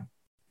take them.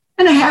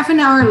 And a half an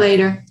hour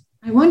later,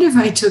 I wonder if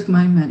I took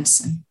my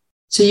medicine.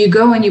 So you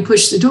go and you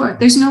push the door.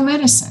 There's no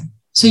medicine.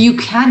 So you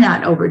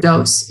cannot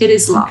overdose. It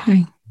is locked.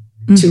 Okay.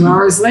 Mm-hmm. 2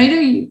 hours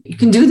later, you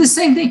can do the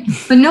same thing,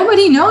 but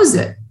nobody knows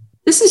it.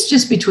 This is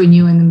just between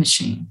you and the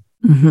machine.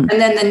 Mm-hmm. And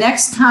then the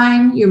next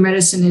time your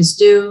medicine is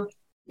due,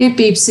 it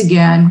beeps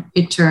again,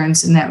 it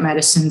turns, and that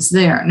medicine's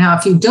there. Now,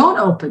 if you don't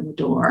open the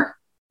door,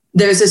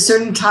 there's a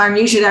certain time,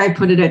 usually I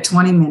put it at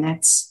 20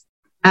 minutes,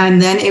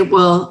 and then it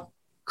will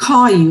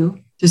call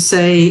you to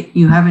say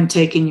you haven't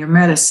taken your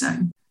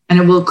medicine. And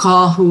it will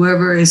call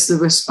whoever is the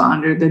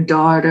responder, the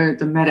daughter,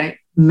 the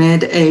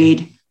med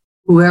aid,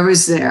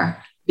 whoever's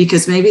there,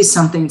 because maybe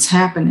something's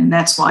happened and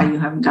that's why you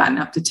haven't gotten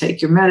up to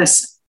take your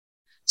medicine.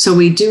 So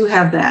we do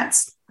have that.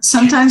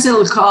 Sometimes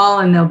it'll call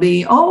and they'll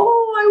be,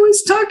 oh, I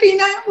was talking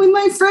with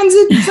my friends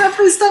and stuff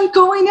is done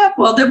going up.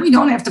 Well, then we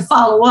don't have to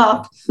follow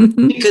up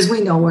because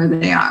we know where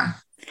they are.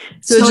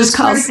 So it just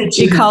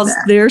calls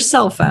their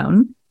cell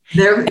phone.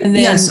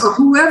 Yes, or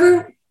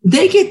whoever,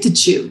 they get to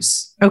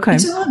choose. Okay.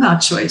 It's all about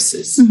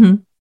choices. Mm-hmm.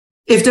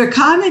 If they're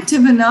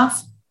cognitive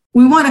enough,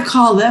 we want to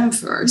call them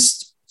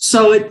first.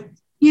 So it,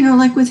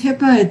 like with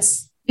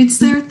HIPAA, it's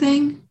their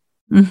thing.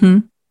 Mm-hmm.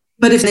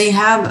 But if they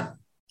have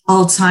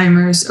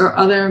Alzheimer's or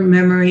other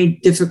memory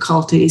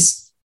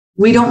difficulties,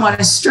 we don't want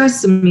to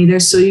stress them either.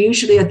 So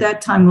usually at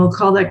that time, we'll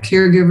call that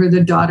caregiver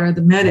the daughter of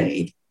the med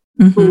aid,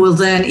 who will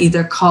then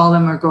either call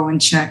them or go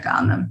and check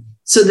on them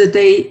so that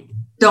they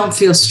don't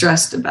feel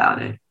stressed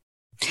about it.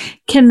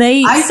 Can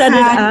they set it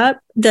up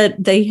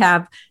that they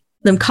have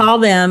them call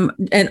them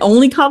and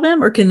only call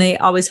them, or can they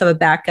always have a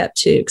backup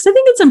too? Because I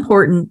think it's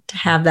important to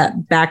have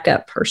that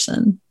backup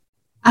person.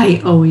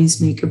 I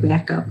always make a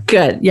backup.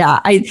 Good. Yeah.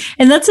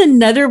 And that's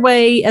another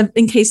way of,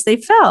 in case they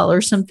fell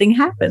or something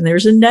happened.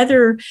 There's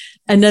another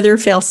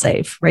fail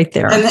safe right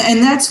there.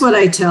 And that's what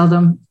I tell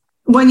them.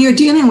 When you're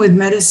dealing with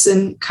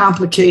medicine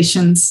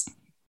complications,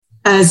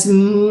 as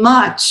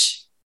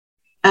much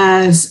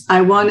as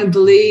I want to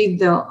believe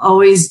they'll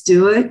always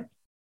do it,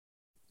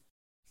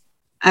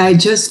 I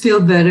just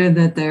feel better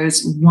that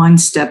there's one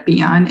step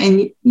beyond.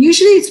 And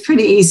usually it's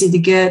pretty easy to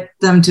get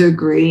them to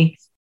agree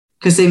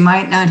because they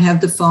might not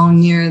have the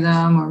phone near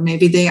them, or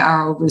maybe they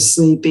are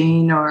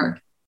oversleeping or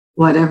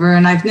whatever.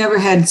 And I've never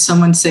had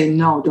someone say,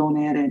 no,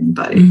 don't add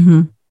anybody.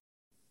 Mm-hmm.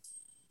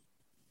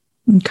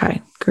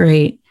 Okay,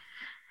 great.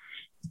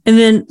 And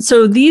then,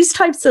 so these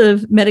types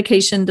of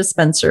medication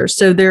dispensers,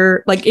 so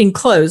they're like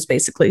enclosed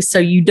basically. So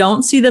you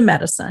don't see the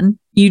medicine.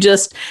 You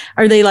just,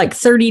 are they like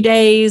 30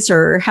 days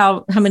or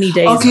how many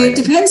days? Okay, it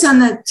depends on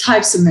the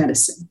types of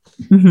medicine.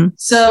 Mm-hmm.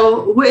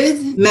 So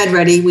with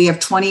MedReady, we have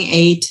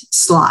 28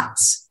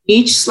 slots.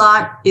 Each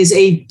slot is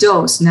a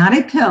dose, not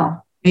a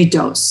pill, a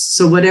dose.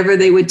 So whatever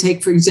they would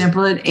take, for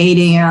example, at 8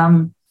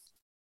 a.m.,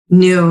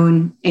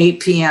 noon, 8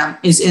 p.m.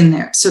 is in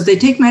there. So if they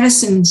take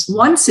medicines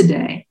once a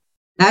day,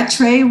 that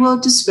tray will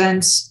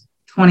dispense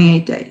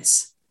 28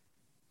 days.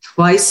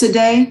 Twice a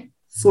day,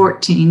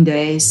 14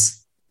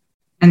 days,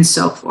 and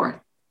so forth.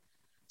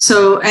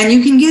 So, and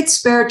you can get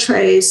spare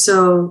trays.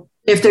 So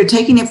if they're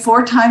taking it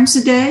 4 times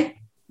a day,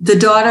 the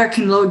daughter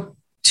can load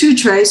 2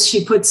 trays.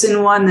 She puts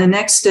in one. The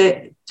next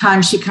day,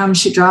 time she comes,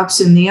 she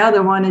drops in the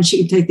other one, and she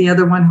can take the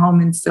other one home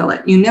and fill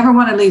it. You never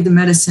want to leave the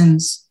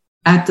medicines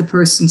at the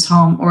person's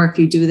home, or if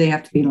you do, they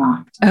have to be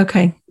locked.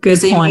 Okay, good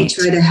point.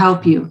 They may try to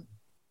help you.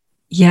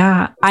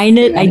 Yeah, I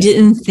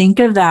didn't think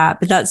of that,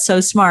 but that's so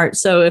smart.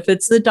 So if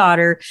it's the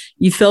daughter,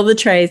 you fill the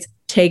trays,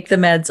 take the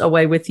meds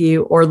away with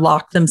you, or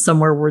lock them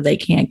somewhere where they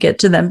can't get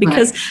to them.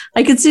 Because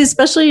I could see,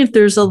 especially if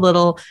there's a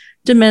little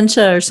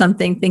dementia or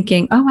something,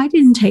 thinking, oh, I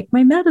didn't take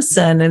my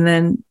medicine, and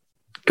then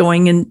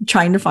going and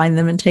trying to find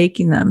them and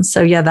taking them.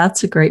 So yeah,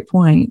 that's a great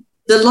point.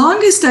 The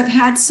longest I've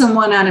had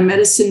someone on a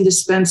medicine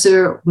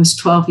dispenser was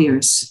 12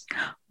 years.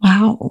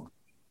 Wow.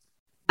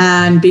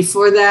 And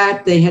before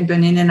that, they had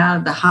been in and out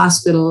of the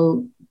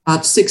hospital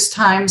about 6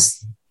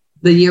 times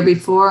the year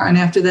before. And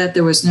after that,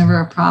 there was never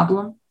a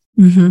problem.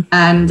 Mm-hmm.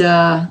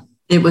 And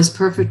it was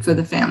perfect for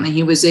the family.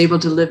 He was able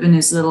to live in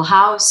his little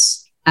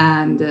house,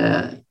 and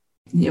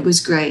it was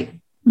great.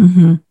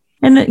 Mm-hmm.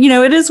 And,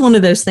 it is one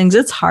of those things.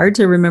 It's hard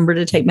to remember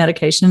to take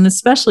medication,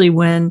 especially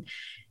when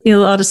a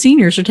lot of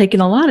seniors are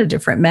taking a lot of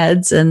different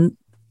meds and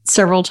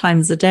several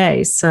times a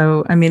day.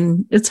 So,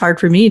 it's hard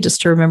for me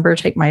just to remember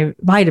to take my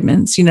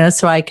vitamins,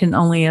 so I can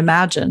only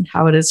imagine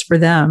how it is for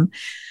them.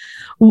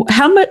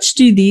 How much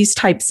do these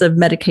types of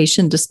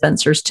medication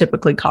dispensers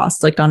typically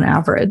cost, like on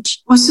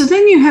average? Well, so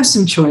then you have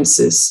some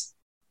choices.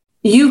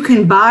 You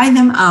can buy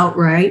them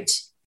outright,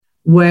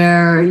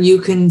 where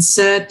you can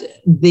set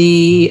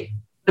the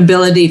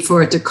ability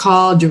for it to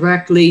call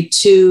directly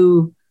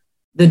to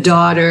the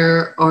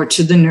daughter or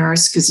to the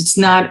nurse, because it's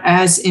not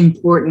as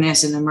important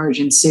as an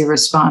emergency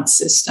response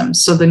system.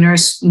 So the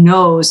nurse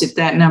knows if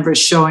that number is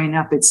showing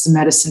up, it's the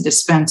medicine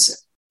dispenser,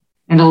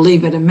 and it'll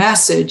leave it a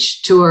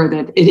message to her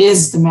that it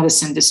is the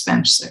medicine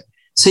dispenser.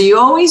 So you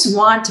always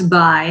want to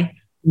buy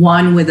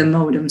one with a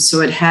modem,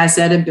 so it has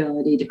that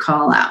ability to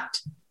call out.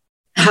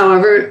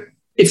 However,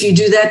 if you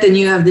do that, then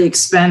you have the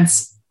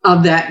expense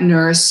of that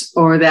nurse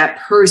or that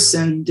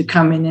person to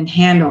come in and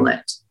handle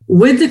it.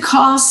 With the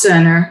call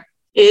center,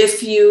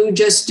 if you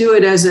just do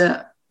it as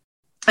and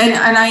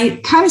I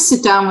kind of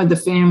sit down with the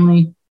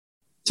family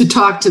to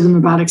talk to them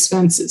about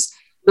expenses.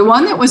 The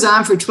one that was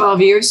on for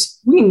 12 years,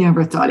 we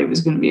never thought it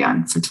was going to be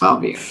on for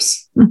 12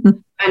 years. Mm-hmm.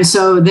 And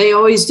so they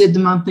always did the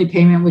monthly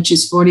payment, which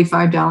is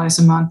 $45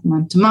 a month,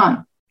 month to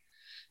month.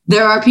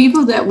 There are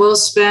people that will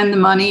spend the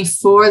money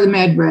for the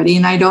MedReady,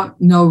 and I don't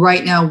know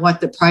right now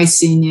what the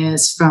pricing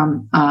is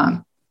from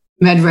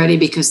MedReady,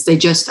 because they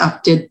just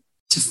upped it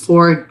to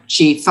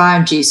 4G,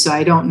 5G. So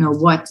I don't know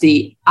what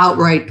the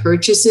outright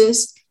purchase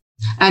is.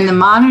 And the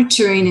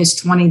monitoring is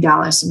 $20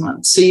 a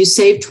month. So you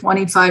save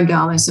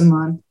 $25 a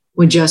month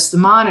with just the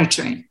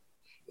monitoring.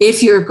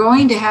 If you're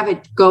going to have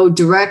it go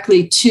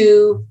directly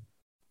to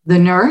the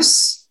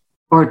nurse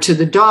or to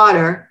the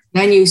daughter,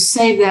 then you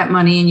save that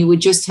money and you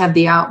would just have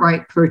the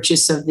outright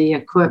purchase of the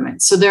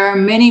equipment. So there are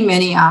many,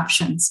 many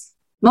options.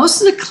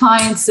 Most of the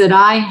clients that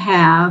I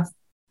have,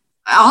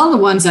 all the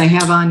ones I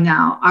have on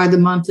now, are the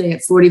monthly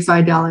at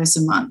 $45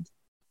 a month,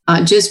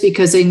 just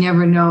because they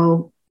never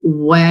know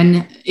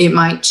when it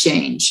might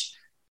change.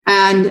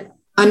 And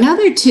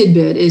another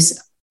tidbit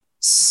is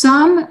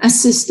some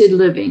assisted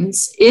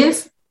livings,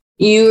 if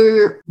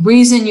your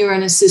reason you're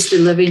in assisted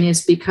living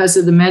is because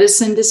of the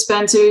medicine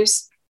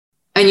dispensers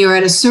and you're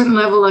at a certain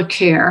level of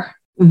care,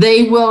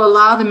 they will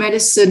allow the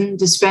medicine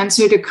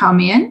dispenser to come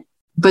in.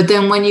 But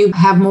then when you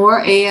have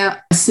more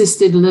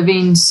assisted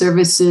living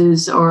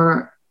services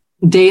or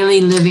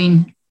daily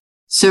living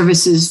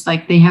services,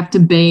 like they have to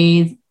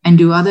bathe and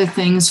do other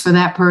things for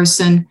that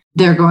person,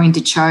 they're going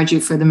to charge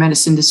you for the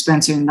medicine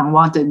dispenser and they'll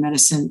want the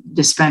medicine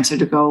dispenser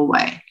to go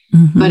away.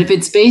 Mm-hmm. But if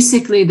it's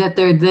basically that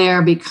they're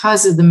there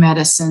because of the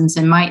medicines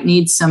and might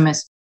need some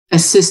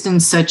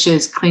assistance, such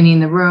as cleaning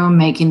the room,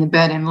 making the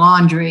bed and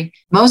laundry,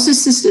 most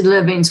assisted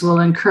livings will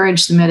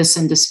encourage the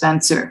medicine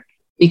dispenser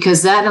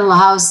because that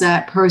allows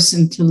that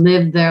person to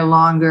live there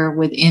longer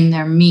within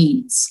their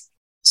means.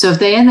 So if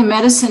they had the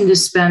medicine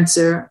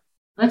dispenser,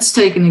 let's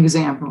take an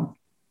example.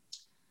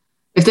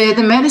 If they had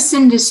the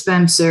medicine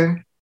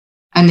dispenser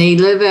and they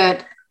live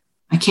at,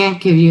 I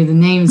can't give you the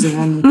names of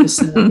any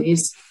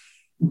facilities,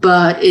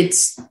 but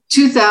it's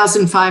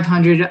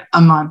 $2,500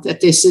 a month at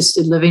the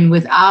assisted living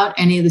without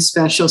any of the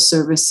special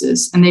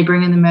services, and they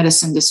bring in the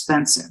medicine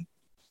dispenser.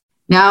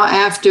 Now,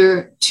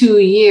 after 2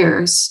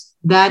 years,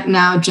 that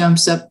now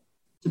jumps up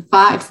to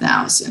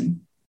 $5,000,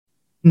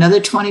 another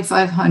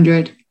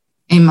 $2,500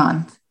 a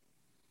month,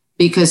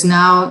 because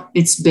now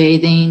it's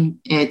bathing,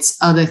 it's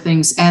other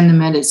things, and the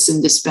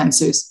medicine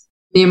dispensers.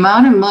 The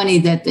amount of money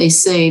that they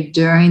save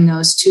during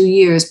those 2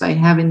 years by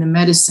having the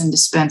medicine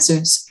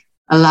dispensers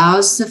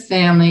allows the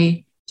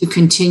family to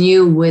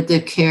continue with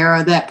the care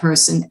of that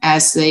person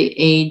as they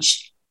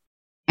age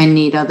and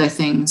need other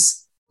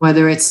things,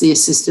 whether it's the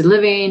assisted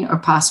living or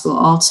possible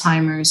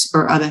Alzheimer's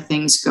or other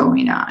things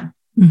going on.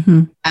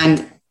 Mm-hmm.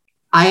 And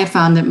I have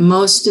found that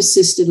most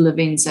assisted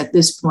livings at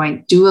this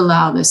point do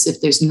allow this if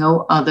there's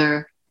no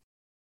other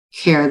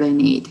care they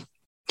need.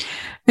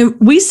 And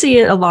we see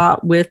it a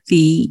lot with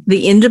the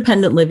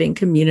independent living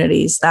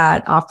communities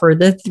that offer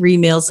the 3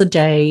 meals a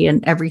day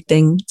and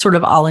everything sort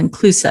of all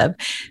inclusive,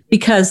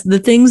 because the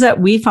things that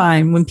we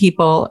find when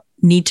people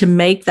need to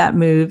make that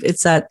move,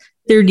 it's that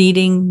they're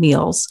needing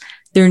meals,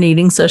 they're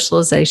needing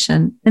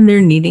socialization, and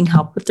they're needing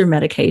help with their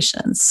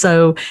medications.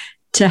 So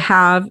to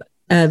have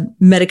a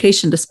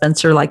medication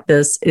dispenser like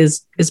this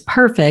is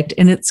perfect.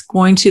 And it's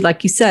going to,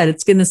 like you said,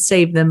 it's going to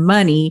save them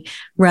money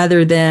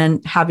rather than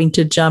having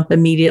to jump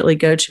immediately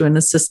go to an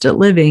assisted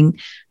living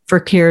for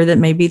care that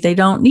maybe they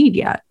don't need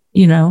yet.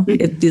 You know,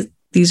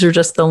 these are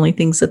just the only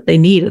things that they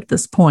need at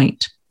this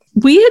point.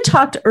 We had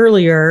talked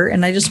earlier,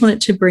 and I just wanted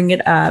to bring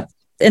it up,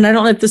 and I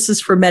don't know if this is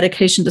for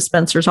medication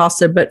dispensers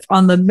also, but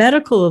on the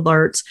medical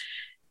alerts,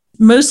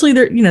 mostly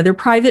they're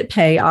private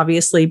pay,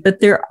 obviously, but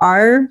there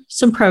are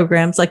some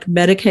programs like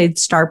Medicaid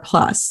Star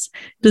Plus.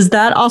 Does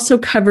that also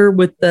cover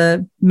with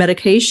the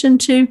medication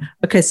too?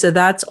 Okay, so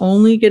that's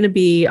only going to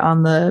be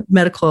on the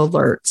medical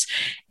alerts.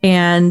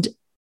 And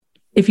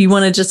if you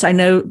want to just, I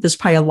know there's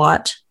probably a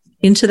lot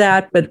into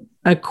that, but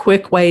a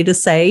quick way to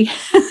say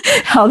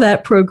how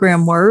that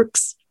program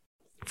works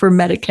for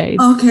Medicaid.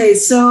 Okay,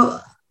 so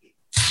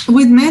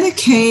with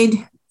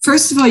Medicaid,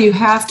 first of all, you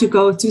have to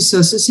go through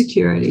Social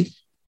Security.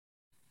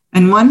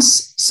 And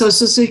once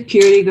Social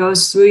Security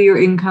goes through your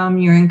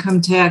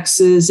income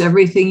taxes,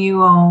 everything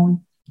you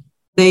own,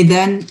 they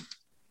then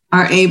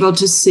are able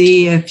to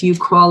see if you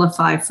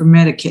qualify for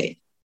Medicaid.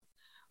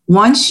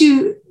 Once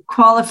you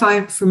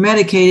qualify for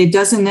Medicaid, it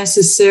doesn't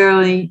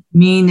necessarily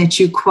mean that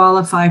you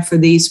qualify for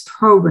these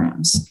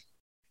programs.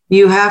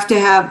 You have to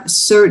have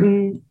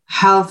certain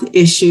health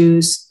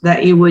issues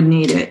that you would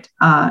need it.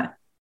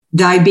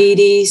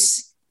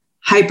 Diabetes,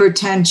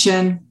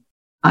 hypertension,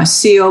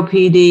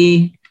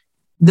 COPD,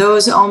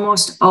 those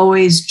almost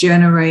always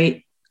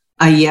generate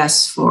a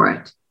yes for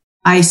it.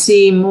 I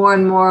see more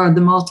and more of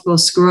the multiple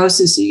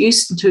sclerosis. It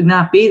used to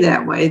not be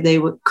that way.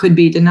 They could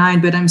be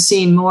denied, but I'm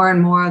seeing more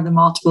and more of the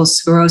multiple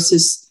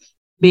sclerosis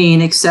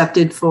being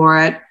accepted for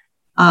it.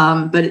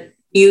 But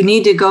you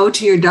need to go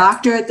to your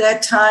doctor at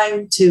that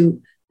time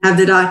to have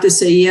the doctor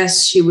say,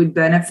 yes, she would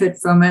benefit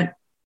from it.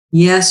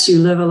 Yes, you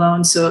live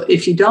alone. So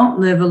if you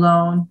don't live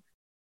alone,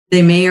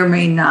 they may or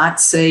may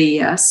not say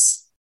yes.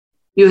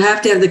 You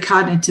have to have the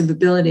cognitive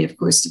ability, of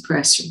course, to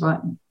press your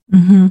button.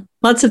 Mm-hmm.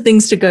 Lots of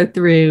things to go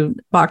through,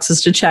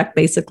 boxes to check,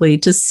 basically,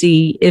 to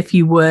see if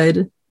you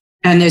would.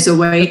 And there's a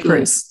wait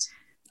list.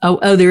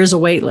 Oh, there is a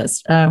wait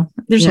list. Oh,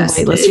 there's a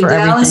wait list for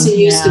everything. In Dallas, it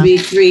used to be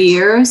 3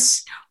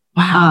 years.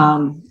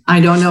 Wow. I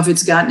don't know if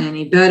it's gotten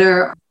any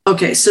better.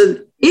 Okay, so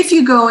if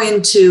you go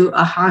into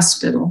a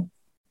hospital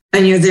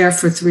and you're there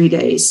for 3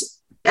 days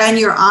and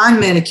you're on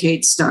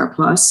Medicaid Star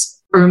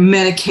Plus, or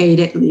Medicaid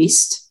at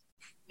least,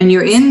 and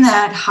you're in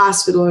that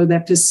hospital or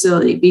that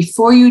facility,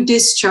 before you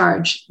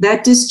discharge,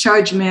 that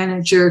discharge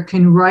manager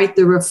can write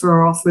the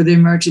referral for the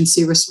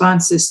emergency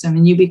response system,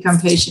 and you become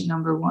patient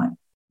number 1.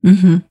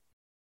 Mm-hmm.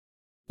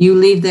 You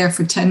leave there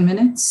for 10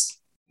 minutes,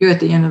 you're at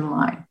the end of the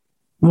line.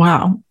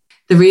 Wow.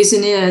 The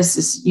reason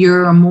is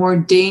you're a more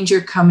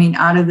danger coming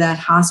out of that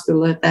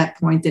hospital at that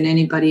point than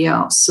anybody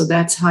else. So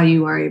that's how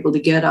you are able to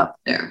get up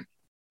there.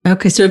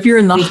 Okay. So if you're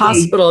in the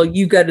hospital,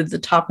 you go to the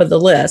top of the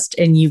list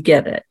and you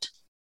get it.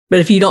 But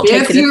if you don't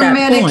take it at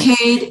that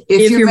point.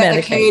 If you're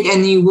Medicaid,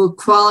 and you will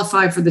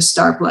qualify for the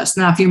Star Plus.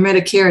 Now, if you're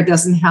Medicare, it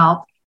doesn't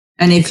help.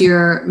 And if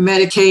you're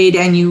Medicaid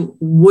and you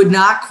would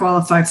not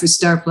qualify for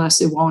Star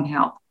Plus, it won't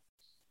help.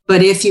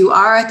 But if you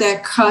are at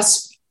that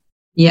cusp,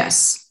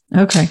 yes.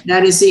 Okay.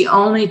 That is the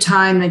only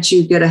time that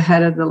you get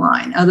ahead of the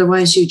line.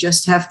 Otherwise, you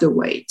just have to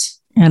wait.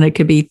 And it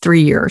could be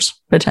 3 years,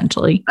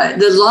 potentially.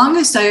 The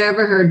longest I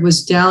ever heard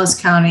was Dallas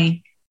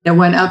County, that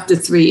went up to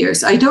 3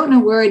 years. I don't know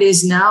where it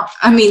is now.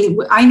 I mean,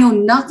 I know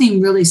nothing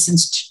really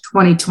since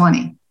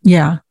 2020.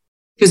 Yeah.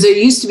 Because there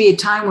used to be a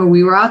time where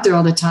we were out there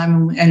all the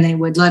time and they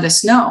would let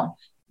us know.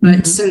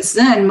 But since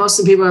then, most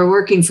of the people are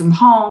working from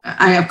home.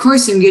 I, of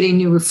course, am getting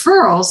new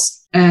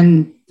referrals,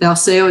 and they'll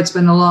say, oh, it's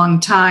been a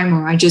long time,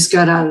 or I just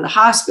got out of the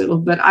hospital,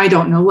 but I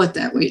don't know what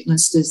that wait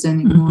list is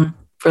anymore.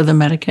 For the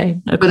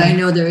Medicaid. Okay. But I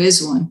know there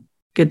is one.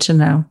 Good to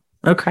know.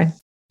 Okay.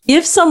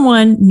 If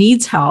someone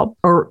needs help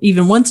or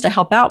even wants to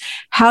help out,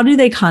 how do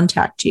they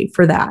contact you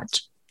for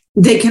that?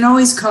 They can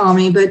always call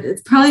me,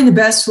 but probably the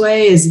best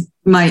way is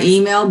my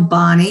email,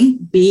 Bonnie,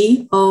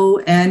 BONNIE,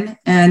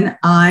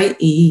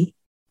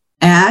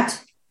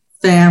 at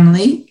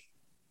family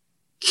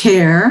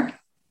care,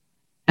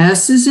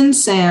 S as in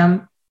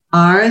Sam,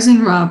 R as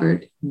in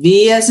Robert,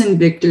 V as in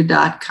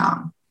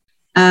Victor.com.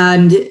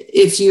 And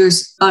if you're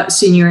a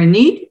senior in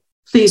need,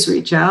 please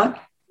reach out.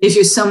 If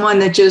you're someone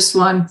that just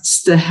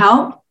wants to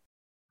help,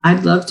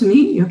 I'd love to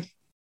meet you.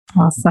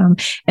 Awesome.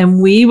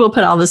 And we will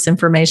put all this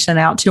information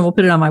out too. We'll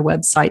put it on my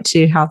website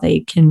too, how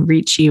they can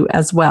reach you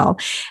as well.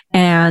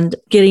 And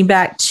getting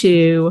back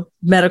to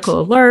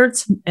medical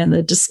alerts and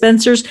the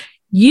dispensers,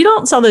 you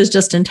don't sell those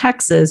just in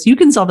Texas. You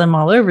can sell them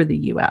all over the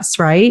U.S.,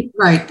 right?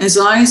 Right. As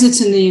long as it's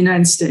in the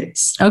United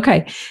States.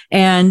 Okay.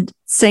 And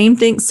same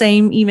thing,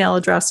 same email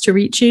address to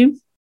reach you?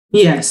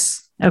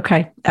 Yes.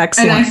 Okay.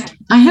 Excellent. And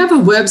I have a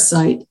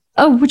website.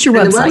 Oh, what's your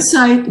website? The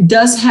website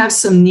does have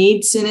some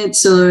needs in it.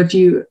 So if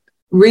you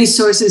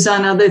resources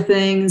on other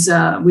things,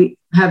 we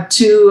have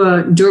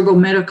 2 durable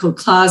medical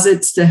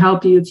closets to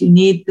help you if you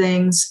need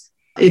things.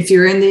 If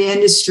you're in the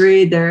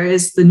industry, there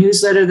is the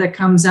newsletter that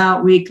comes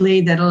out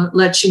weekly that'll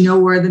let you know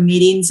where the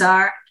meetings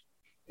are.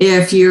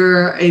 If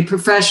you're a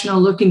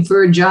professional looking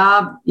for a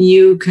job,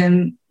 you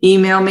can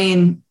email me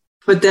and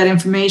put that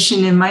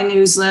information in my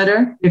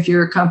newsletter. If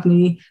you're a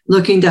company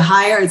looking to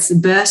hire, it's the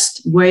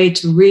best way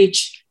to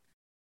reach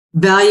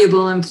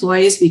valuable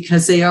employees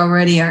because they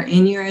already are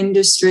in your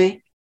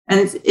industry. And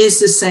it is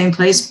the same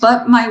place,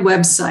 but my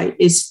website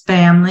is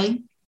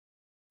Family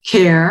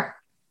Care,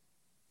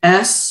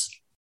 SRV.com.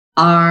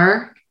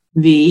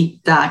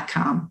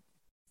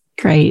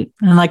 Great.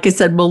 And like I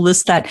said, we'll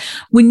list that.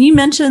 When you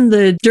mentioned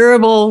the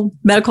durable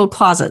medical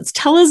closets,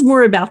 tell us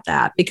more about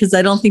that because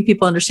I don't think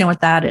people understand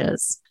what that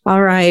is.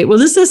 All right. Well,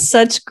 this is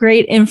such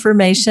great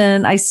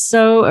information. I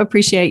so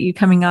appreciate you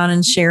coming on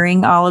and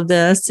sharing all of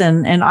this.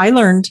 And I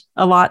learned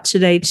a lot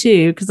today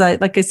too, because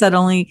like I said,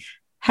 only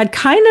had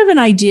kind of an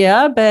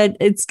idea, but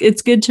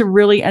it's good to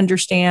really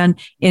understand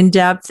in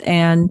depth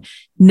and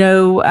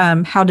know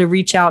how to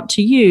reach out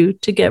to you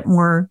to get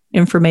more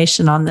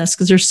information on this,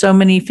 because there's so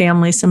many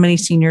families, so many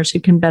seniors who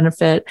can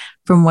benefit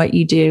from what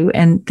you do.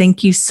 And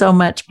thank you so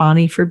much,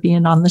 Bonnie, for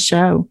being on the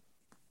show.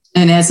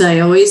 And as I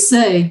always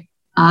say,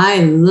 I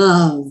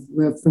love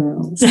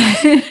referrals.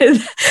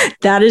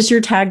 That is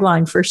your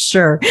tagline for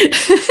sure.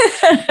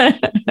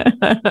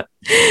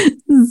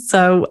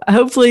 So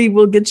hopefully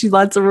we'll get you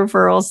lots of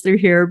referrals through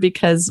here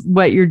because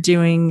what you're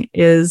doing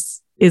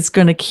is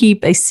going to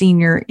keep a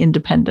senior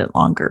independent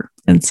longer.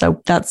 And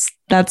so that's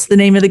the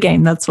name of the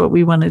game. That's what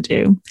we want to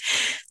do.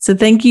 So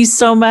thank you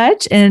so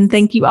much. And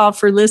thank you all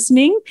for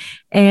listening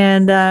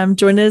and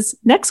join us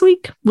next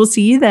week. We'll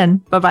see you then.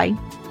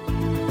 Bye-bye.